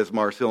exist as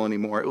Mars Hill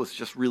anymore. It was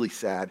just really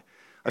sad.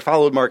 I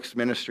followed Mark's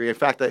ministry. In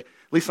fact,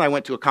 Lisa and I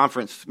went to a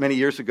conference many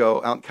years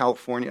ago out in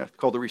California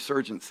called The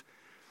Resurgence.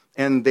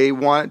 And they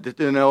wanted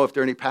to know if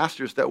there are any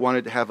pastors that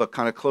wanted to have a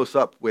kind of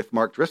close-up with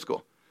Mark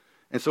Driscoll.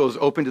 And so it was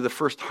open to the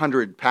first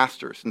 100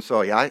 pastors. And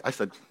so, I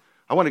said,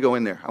 I want to go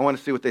in there. I want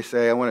to see what they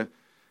say. I want to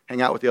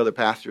hang out with the other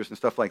pastors and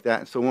stuff like that.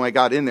 And so when I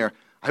got in there,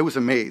 I was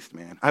amazed,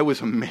 man. I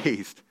was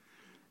amazed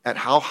at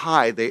how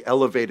high they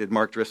elevated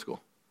Mark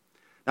Driscoll.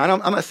 Now,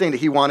 I'm not saying that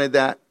he wanted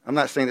that. I'm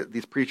not saying that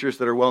these preachers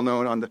that are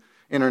well-known on the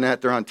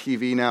internet, they're on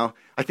TV now.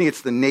 I think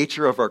it's the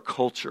nature of our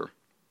culture.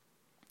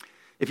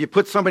 If you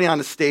put somebody on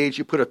the stage,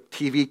 you put a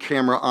TV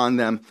camera on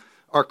them,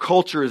 our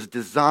culture is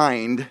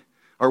designed,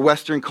 our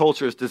Western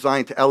culture is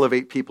designed to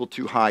elevate people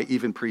too high,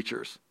 even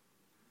preachers.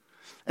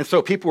 And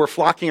so people were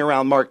flocking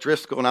around Mark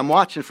Driscoll, and I'm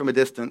watching from a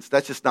distance.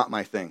 That's just not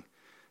my thing.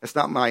 That's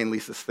not my and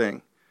Lisa's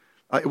thing.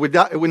 It would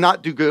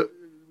not do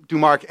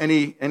Mark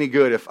any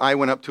good if I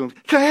went up to him,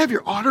 can I have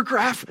your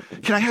autograph?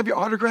 Can I have your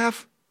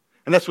autograph?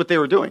 And that's what they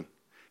were doing.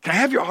 Can I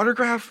have your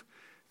autograph?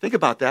 Think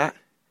about that.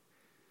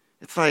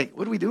 It's like,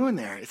 what are we doing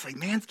there? It's like,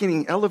 man's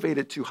getting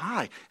elevated too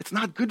high. It's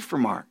not good for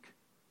Mark.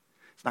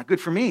 It's not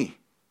good for me.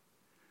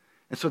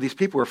 And so these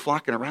people were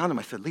flocking around him.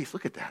 I said, Lise,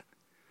 look at that.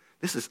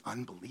 This is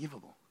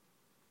unbelievable.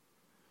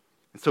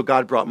 And so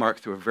God brought Mark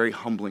through a very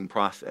humbling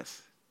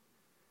process.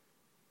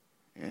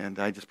 And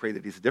I just pray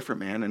that he's a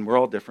different man, and we're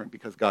all different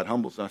because God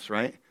humbles us,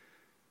 right?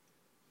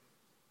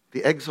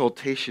 The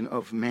exaltation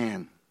of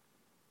man.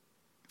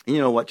 And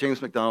you know what?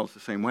 James McDonald's the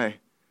same way.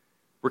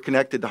 We're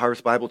connected to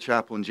Harvest Bible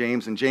Chapel and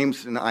James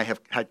and I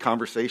have had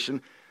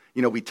conversation.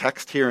 You know, we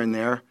text here and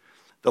there.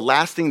 The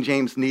last thing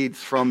James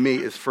needs from me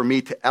is for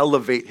me to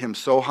elevate him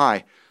so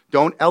high.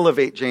 Don't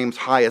elevate James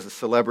high as a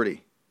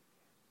celebrity.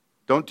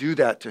 Don't do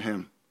that to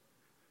him.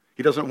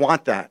 He doesn't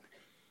want that.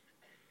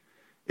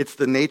 It's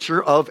the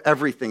nature of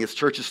everything. His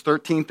church is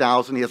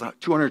 13,000. He has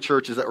 200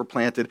 churches that were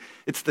planted.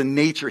 It's the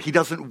nature. He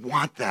doesn't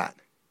want that.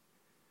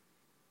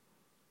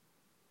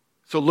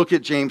 So look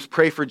at James,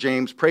 pray for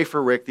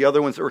Rick, the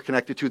other ones that we're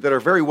connected to that are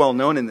very well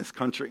known in this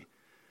country.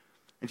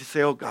 And just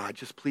say, oh God,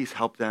 just please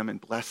help them and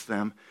bless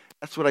them.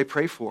 That's what I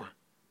pray for.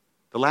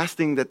 The last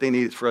thing that they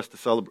need is for us to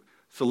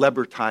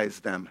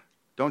celebritize them.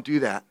 Don't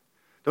do that.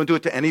 Don't do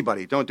it to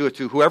anybody. Don't do it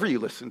to whoever you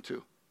listen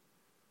to.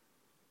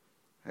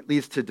 That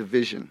leads to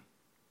division.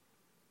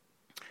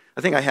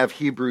 I think I have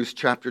Hebrews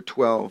chapter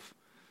 12,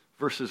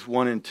 verses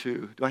 1 and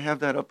 2. Do I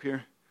have that up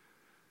here?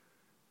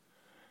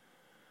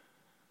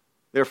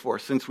 Therefore,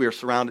 since we are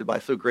surrounded by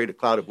so great a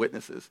cloud of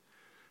witnesses.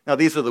 Now,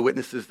 these are the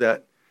witnesses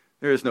that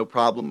there is no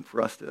problem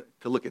for us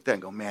to look at that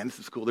and go, man, this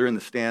is cool. They're in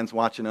the stands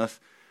watching us.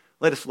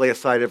 Let us lay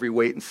aside every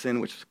weight and sin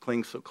which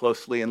clings so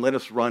closely, and let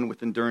us run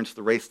with endurance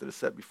the race that is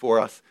set before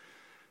us.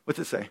 What's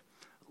it say?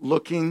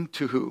 Looking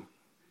to who?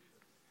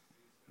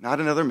 Not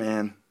another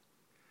man.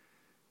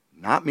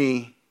 Not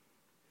me.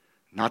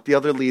 Not the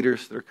other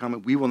leaders that are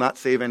coming. We will not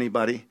save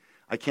anybody.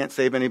 I can't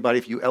save anybody.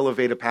 If you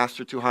elevate a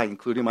pastor too high,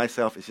 including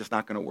myself, it's just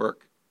not going to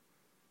work.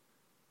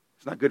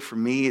 It's not good for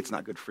me. It's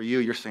not good for you.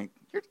 You're saying,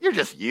 you're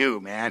just you,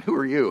 man. Who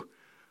are you?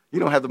 You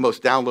don't have the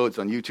most downloads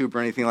on YouTube or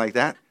anything like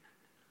that.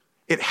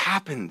 It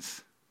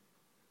happens,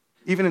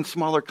 even in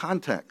smaller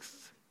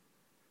contexts.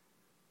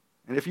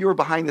 And if you were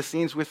behind the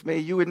scenes with me,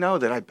 you would know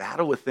that I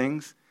battle with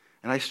things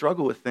and I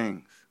struggle with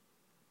things,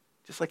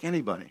 just like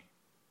anybody.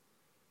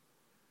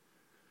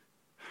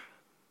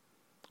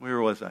 Where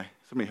was I?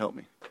 Somebody help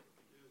me.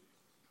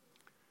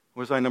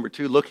 Where was I? Number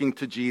 2, looking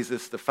to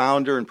Jesus, the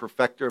founder and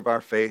perfecter of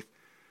our faith,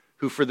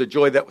 who for the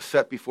joy that was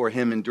set before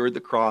him endured the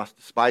cross,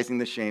 despising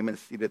the shame, and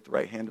is seated at the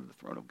right hand of the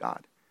throne of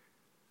God.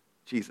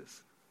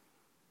 Jesus.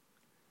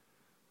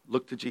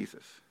 Look to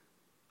Jesus.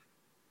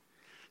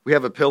 We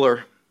have a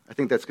pillar. I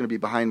think that's going to be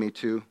behind me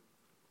too.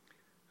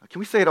 Can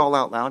we say it all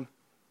out loud?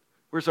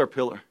 Where's our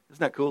pillar?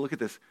 Isn't that cool? Look at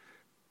this.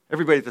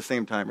 Everybody at the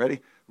same time.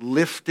 Ready?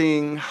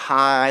 Lifting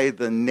high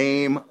the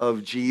name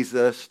of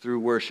Jesus through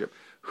worship.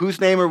 Whose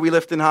name are we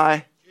lifting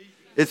high? Jesus.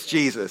 It's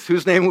Jesus.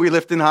 Whose name are we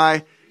lifting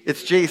high?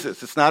 It's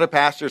Jesus. It's not a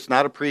pastor. It's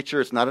not a preacher.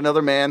 It's not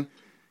another man.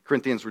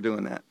 Corinthians were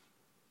doing that.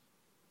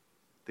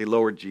 They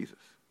lowered Jesus.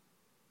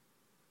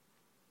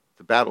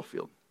 It's a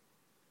battlefield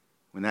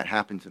when that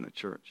happens in a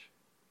church.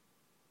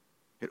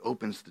 It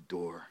opens the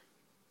door.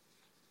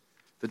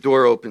 The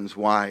door opens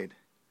wide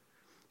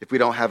if we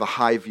don't have a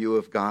high view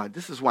of God.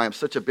 This is why I'm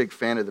such a big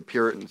fan of the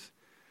Puritans.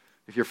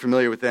 If you're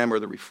familiar with them, or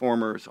the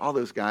Reformers, all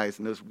those guys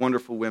and those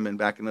wonderful women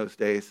back in those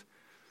days,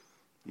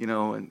 you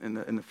know, in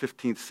the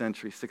 15th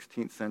century,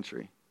 16th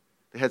century.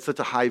 They had such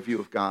a high view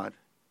of God.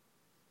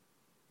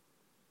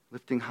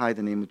 Lifting high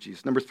the name of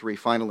Jesus. Number 3,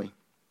 finally.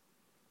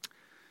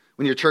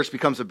 When your church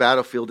becomes a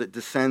battlefield, it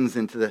descends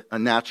into a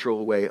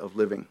natural way of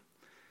living.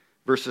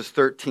 Verses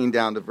 13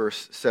 down to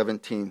verse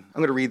 17. I'm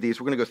going to read these.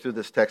 We're going to go through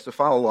this text, so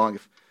follow along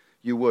if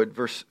you would.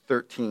 Verse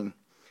 13.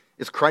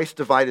 Is Christ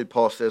divided,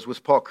 Paul says? Was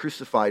Paul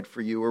crucified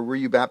for you, or were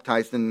you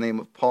baptized in the name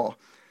of Paul?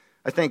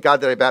 I thank God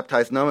that I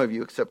baptized none of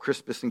you except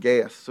Crispus and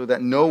Gaius, so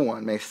that no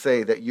one may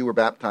say that you were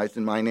baptized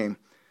in my name.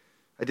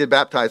 I did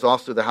baptize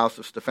also the house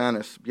of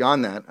Stephanas.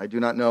 Beyond that, I do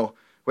not know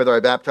whether I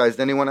baptized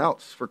anyone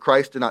else. For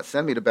Christ did not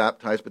send me to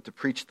baptize, but to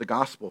preach the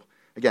gospel.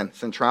 Again,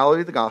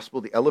 centrality of the gospel,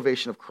 the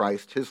elevation of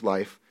Christ, his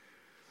life,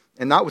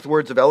 and not with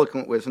words of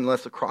eloquent wisdom,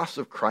 unless the cross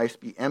of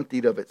Christ be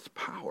emptied of its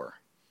power.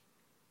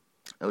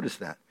 Notice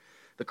that.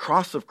 The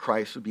cross of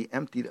Christ would be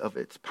emptied of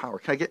its power.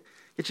 Can I get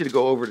you to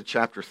go over to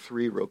chapter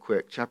 3 real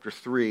quick? Chapter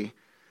 3,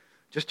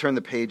 just turn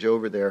the page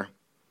over there,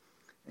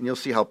 and you'll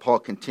see how Paul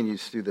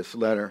continues through this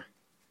letter.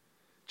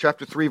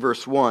 Chapter 3,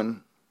 verse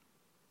 1,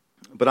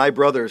 but I,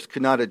 brothers,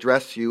 could not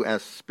address you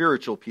as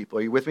spiritual people.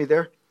 Are you with me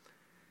there?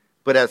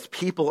 But as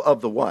people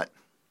of the what?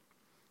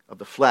 Of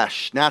the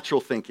flesh,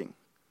 natural thinking,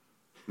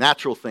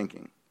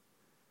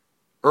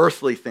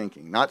 earthly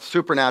thinking, not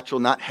supernatural,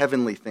 not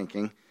heavenly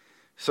thinking.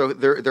 So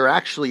they're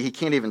actually, he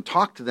can't even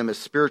talk to them as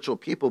spiritual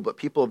people, but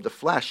people of the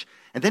flesh.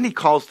 And then he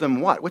calls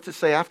them what? What's it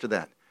say after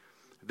that?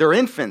 They're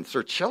infants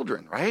or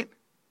children, right?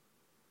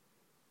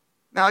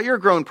 Now, you're a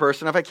grown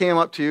person. If I came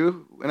up to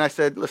you and I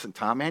said, listen,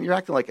 Tom, man, you're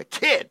acting like a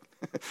kid.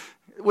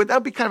 Would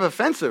that be kind of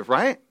offensive,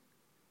 right?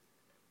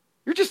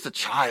 You're just a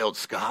child,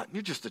 Scott.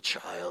 You're just a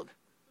child.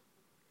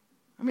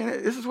 I mean,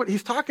 this is what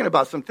he's talking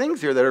about, some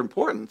things here that are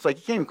important. It's like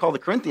you can't even call the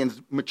Corinthians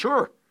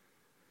mature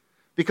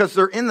because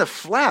they're in the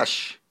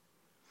flesh.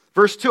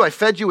 Verse 2, I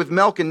fed you with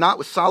milk and not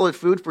with solid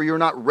food, for you are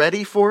not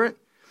ready for it.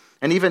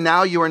 And even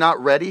now you are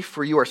not ready,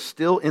 for you are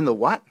still in the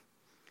what?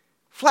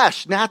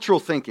 Flesh,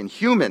 natural thinking,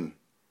 human.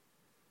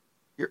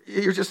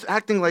 You're just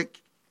acting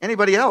like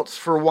anybody else.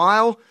 For a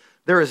while,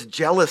 there is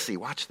jealousy.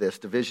 Watch this,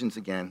 divisions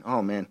again.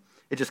 Oh, man,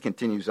 it just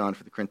continues on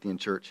for the Corinthian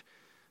church.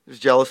 There's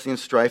jealousy and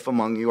strife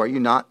among you. Are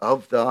you not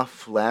of the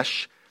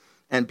flesh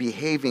and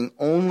behaving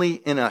only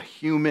in a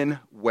human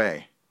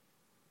way?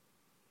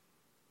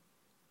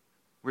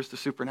 Where's the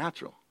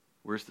supernatural?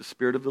 Where's the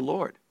Spirit of the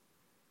Lord?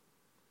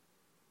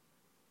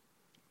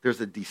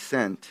 There's a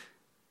descent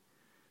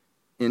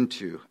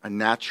into a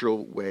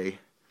natural way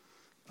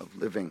of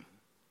living.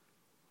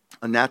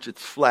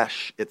 It's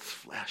flesh.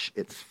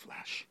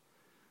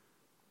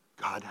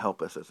 God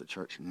help us as a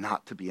church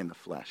not to be in the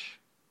flesh.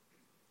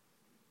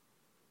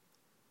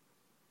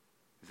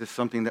 Is this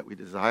something that we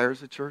desire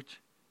as a church?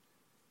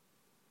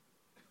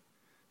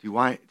 Do you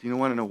want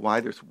to know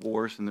why there's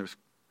wars and there's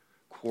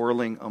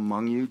quarreling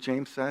among you,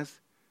 James says?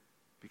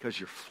 Because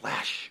you're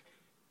flesh.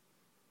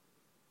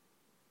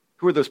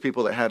 Who are those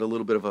people that had a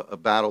little bit of a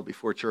battle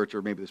before church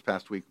or maybe this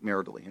past week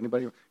maritally?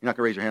 Anybody? You're not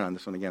going to raise your hand on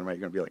this one again, right?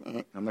 You're going to be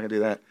like, I'm not going to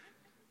do that.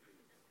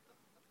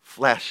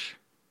 Flesh.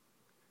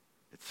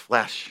 It's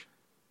flesh.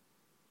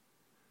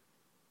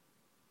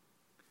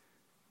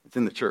 It's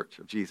in the church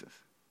of Jesus.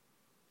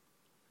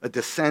 A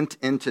descent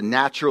into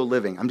natural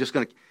living.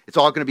 It's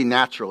all going to be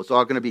natural. It's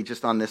all going to be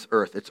just on this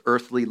earth. It's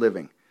earthly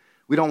living.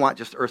 We don't want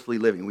just earthly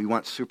living. We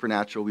want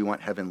supernatural. We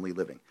want heavenly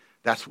living.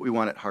 That's what we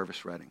want at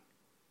Harvest Reading.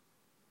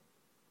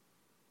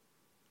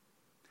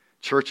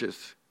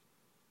 Churches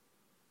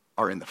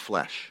are in the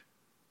flesh.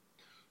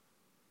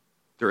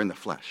 They're in the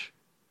flesh.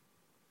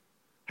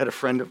 I had a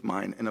friend of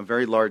mine in a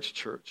very large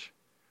church,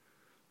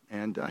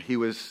 and he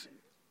was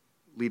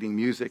leading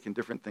music and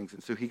different things,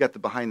 and so he got the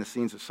behind the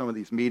scenes of some of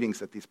these meetings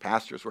that these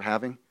pastors were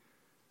having.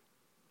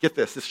 Get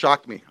this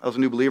shocked me. I was a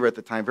new believer at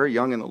the time, very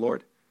young in the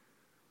Lord.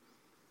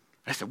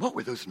 I said, what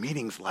were those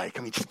meetings like?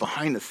 I mean, just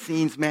behind the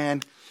scenes,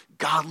 man,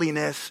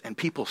 godliness and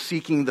people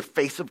seeking the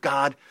face of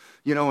God,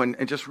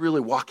 and just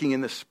really walking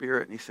in the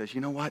Spirit. And he says, you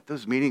know what?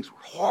 Those meetings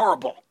were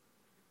horrible.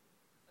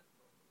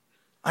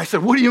 I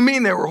said, what do you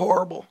mean they were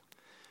horrible?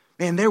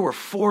 Man, there were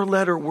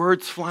 4-letter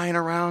words flying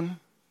around.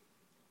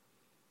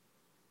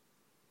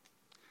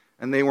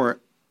 And they weren't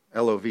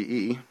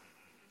LOVE.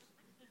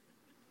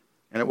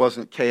 And it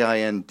wasn't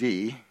KIND.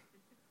 It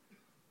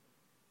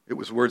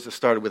was words that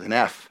started with an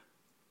F.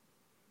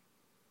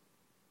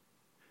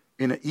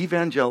 In an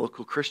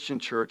evangelical Christian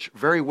church,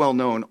 very well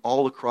known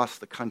all across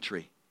the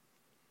country.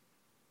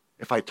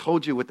 If I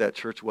told you what that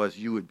church was,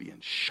 you would be in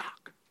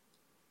shock.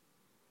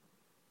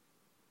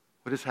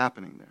 What is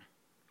happening there?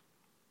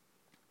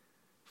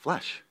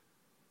 Flesh.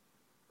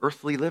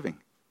 Earthly living.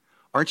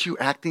 Aren't you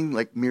acting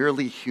like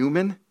merely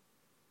human?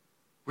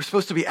 We're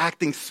supposed to be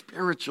acting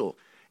spiritual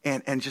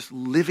and just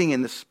living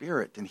in the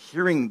Spirit and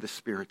hearing the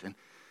Spirit and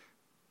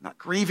not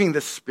grieving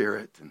the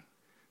Spirit and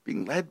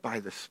being led by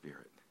the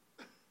Spirit.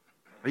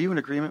 Are you in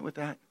agreement with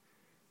that?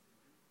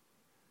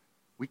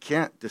 We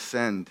can't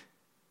descend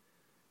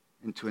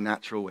into a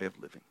natural way of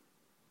living.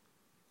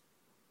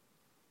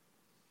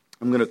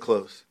 I'm going to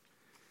close.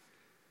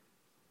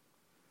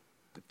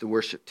 If the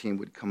worship team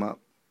would come up.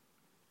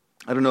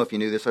 I don't know if you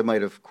knew this. I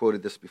might have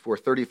quoted this before.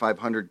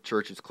 3,500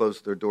 churches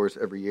close their doors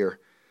every year,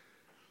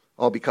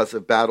 all because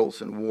of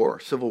battles and war,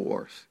 civil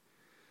wars.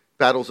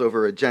 Battles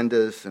over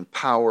agendas and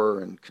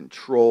power and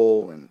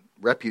control and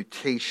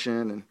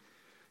reputation. And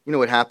you know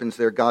what happens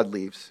there? God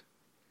leaves.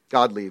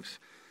 God leaves.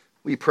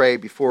 We pray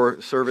before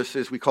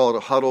services. We call it a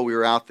huddle. We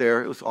were out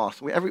there. It was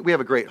awesome. We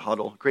have a great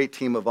huddle, great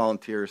team of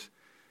volunteers.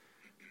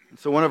 And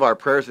so one of our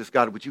prayers is,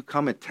 God, would you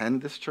come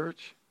attend this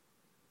church?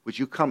 Would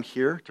you come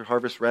here to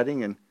Harvest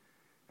Reading? And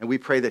we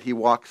pray that he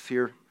walks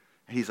here.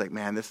 And he's like,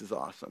 man, this is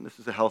awesome. This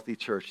is a healthy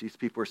church. These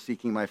people are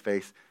seeking my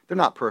face. They're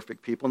not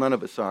perfect people. None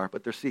of us are.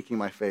 But they're seeking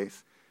my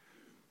face.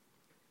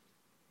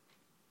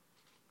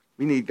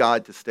 We need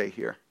God to stay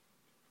here.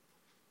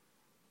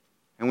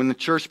 And when the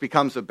church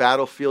becomes a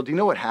battlefield, do you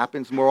know what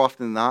happens more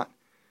often than not?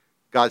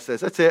 God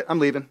says, that's it, I'm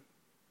leaving.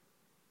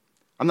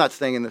 I'm not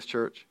staying in this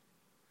church.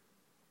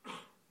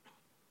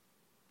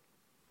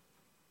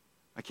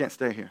 I can't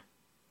stay here.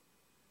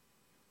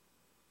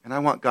 And I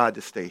want God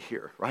to stay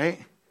here, right?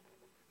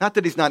 Not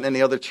that he's not in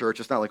any other church.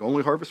 It's not like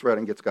only Harvest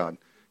Reading gets God.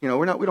 We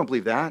don't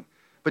believe that.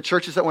 But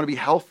churches that want to be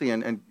healthy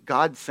and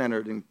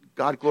God-centered and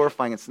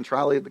God-glorifying and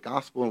centrality of the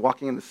gospel and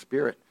walking in the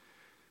Spirit,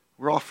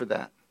 we're all for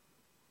that.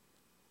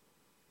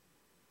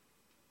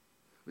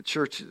 The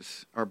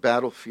churches are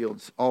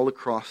battlefields all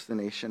across the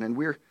nation, and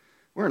we're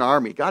an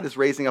army. God is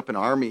raising up an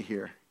army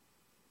here.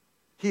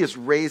 He is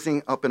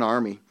raising up an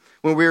army.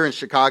 When we were in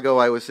Chicago,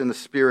 I was in the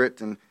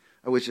Spirit, and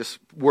I was just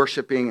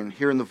worshiping and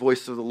hearing the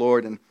voice of the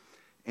Lord,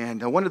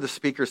 and one of the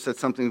speakers said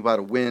something about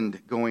a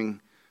wind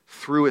going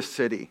through a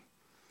city,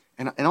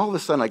 and all of a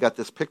sudden I got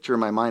this picture in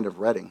my mind of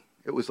Reading.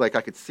 It was like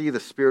I could see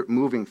the Spirit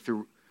moving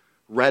through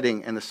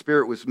Reading, and the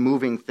Spirit was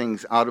moving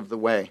things out of the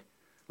way,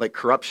 like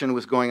corruption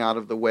was going out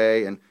of the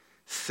way, and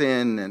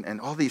sin and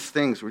all these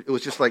things. It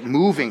was just like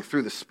moving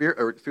through the Spirit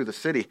or through the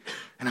city.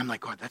 And I'm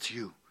like, God, that's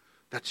you.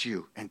 That's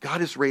you. And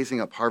God is raising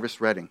up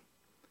Harvest Reading.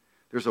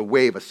 There's a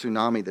wave, a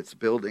tsunami that's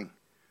building.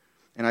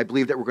 And I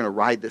believe that we're going to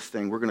ride this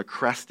thing. We're going to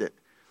crest it.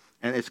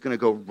 And it's going to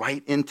go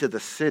right into the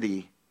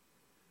city.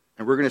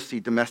 And we're going to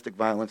see domestic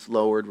violence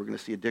lowered. We're going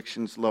to see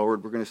addictions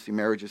lowered. We're going to see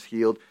marriages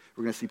healed.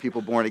 We're going to see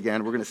people born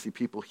again. We're going to see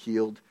people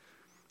healed.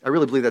 I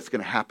really believe that's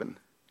going to happen.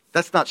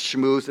 That's not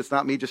schmooze. It's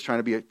not me just trying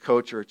to be a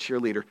coach or a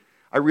cheerleader.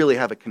 I really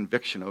have a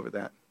conviction over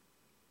that.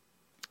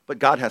 But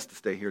God has to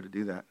stay here to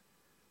do that.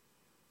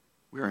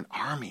 We're an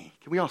army.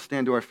 Can we all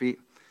stand to our feet?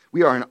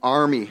 We are an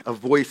army of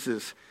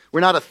voices.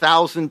 We're not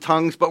 1,000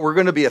 tongues, but we're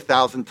going to be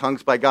 1,000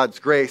 tongues by God's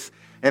grace.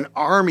 An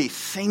army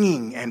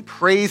singing and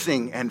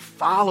praising and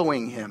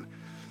following him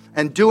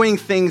and doing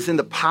things in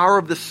the power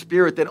of the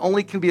Spirit that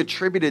only can be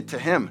attributed to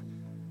him.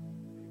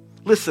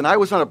 Listen, I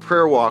was on a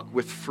prayer walk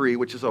with Free,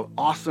 which is an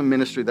awesome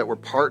ministry that we're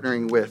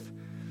partnering with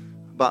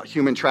about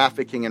human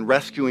trafficking and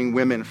rescuing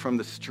women from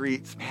the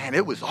streets. Man,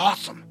 it was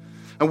awesome.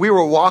 And we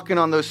were walking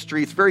on those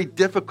streets, very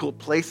difficult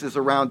places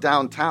around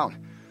downtown.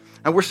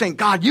 And we're saying,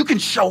 God, you can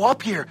show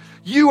up here.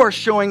 You are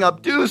showing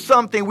up. Do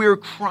something. We were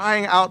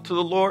crying out to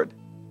the Lord.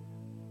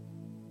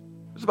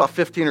 There's about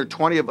 15 or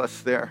 20 of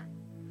us there.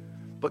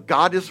 But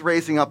God is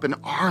raising up an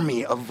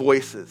army of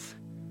voices.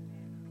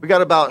 We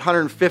got about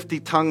 150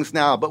 tongues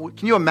now. But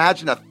can you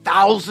imagine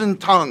 1,000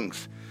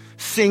 tongues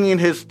singing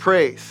his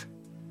praise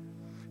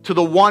to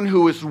the one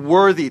who is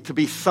worthy to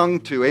be sung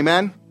to?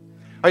 Amen?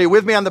 Are you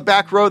with me on the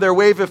back row there?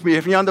 Wave with me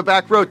if you're on the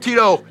back row.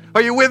 Tito,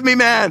 are you with me,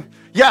 man?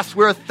 Yes,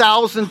 we're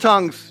 1,000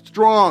 tongues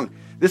strong.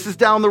 This is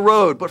down the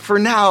road. But for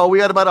now, we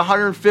got about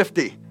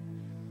 150.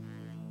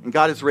 And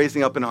God is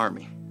raising up an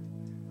army.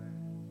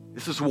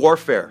 This is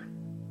warfare.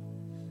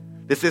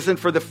 This isn't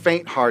for the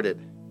faint-hearted.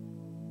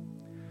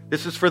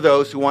 This is for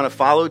those who want to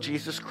follow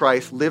Jesus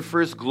Christ, live for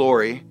his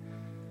glory,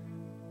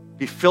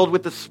 be filled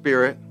with the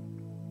Spirit,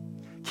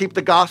 keep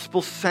the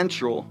gospel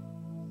central,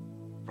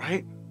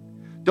 right?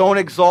 Don't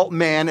exalt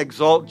man,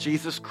 exalt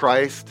Jesus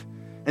Christ.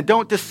 And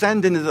don't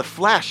descend into the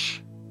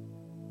flesh.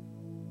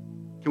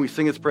 Can we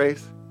sing his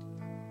praise?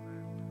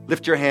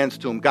 Lift your hands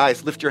to him.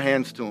 Guys, lift your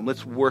hands to him.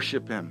 Let's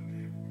worship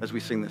him as we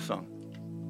sing this song.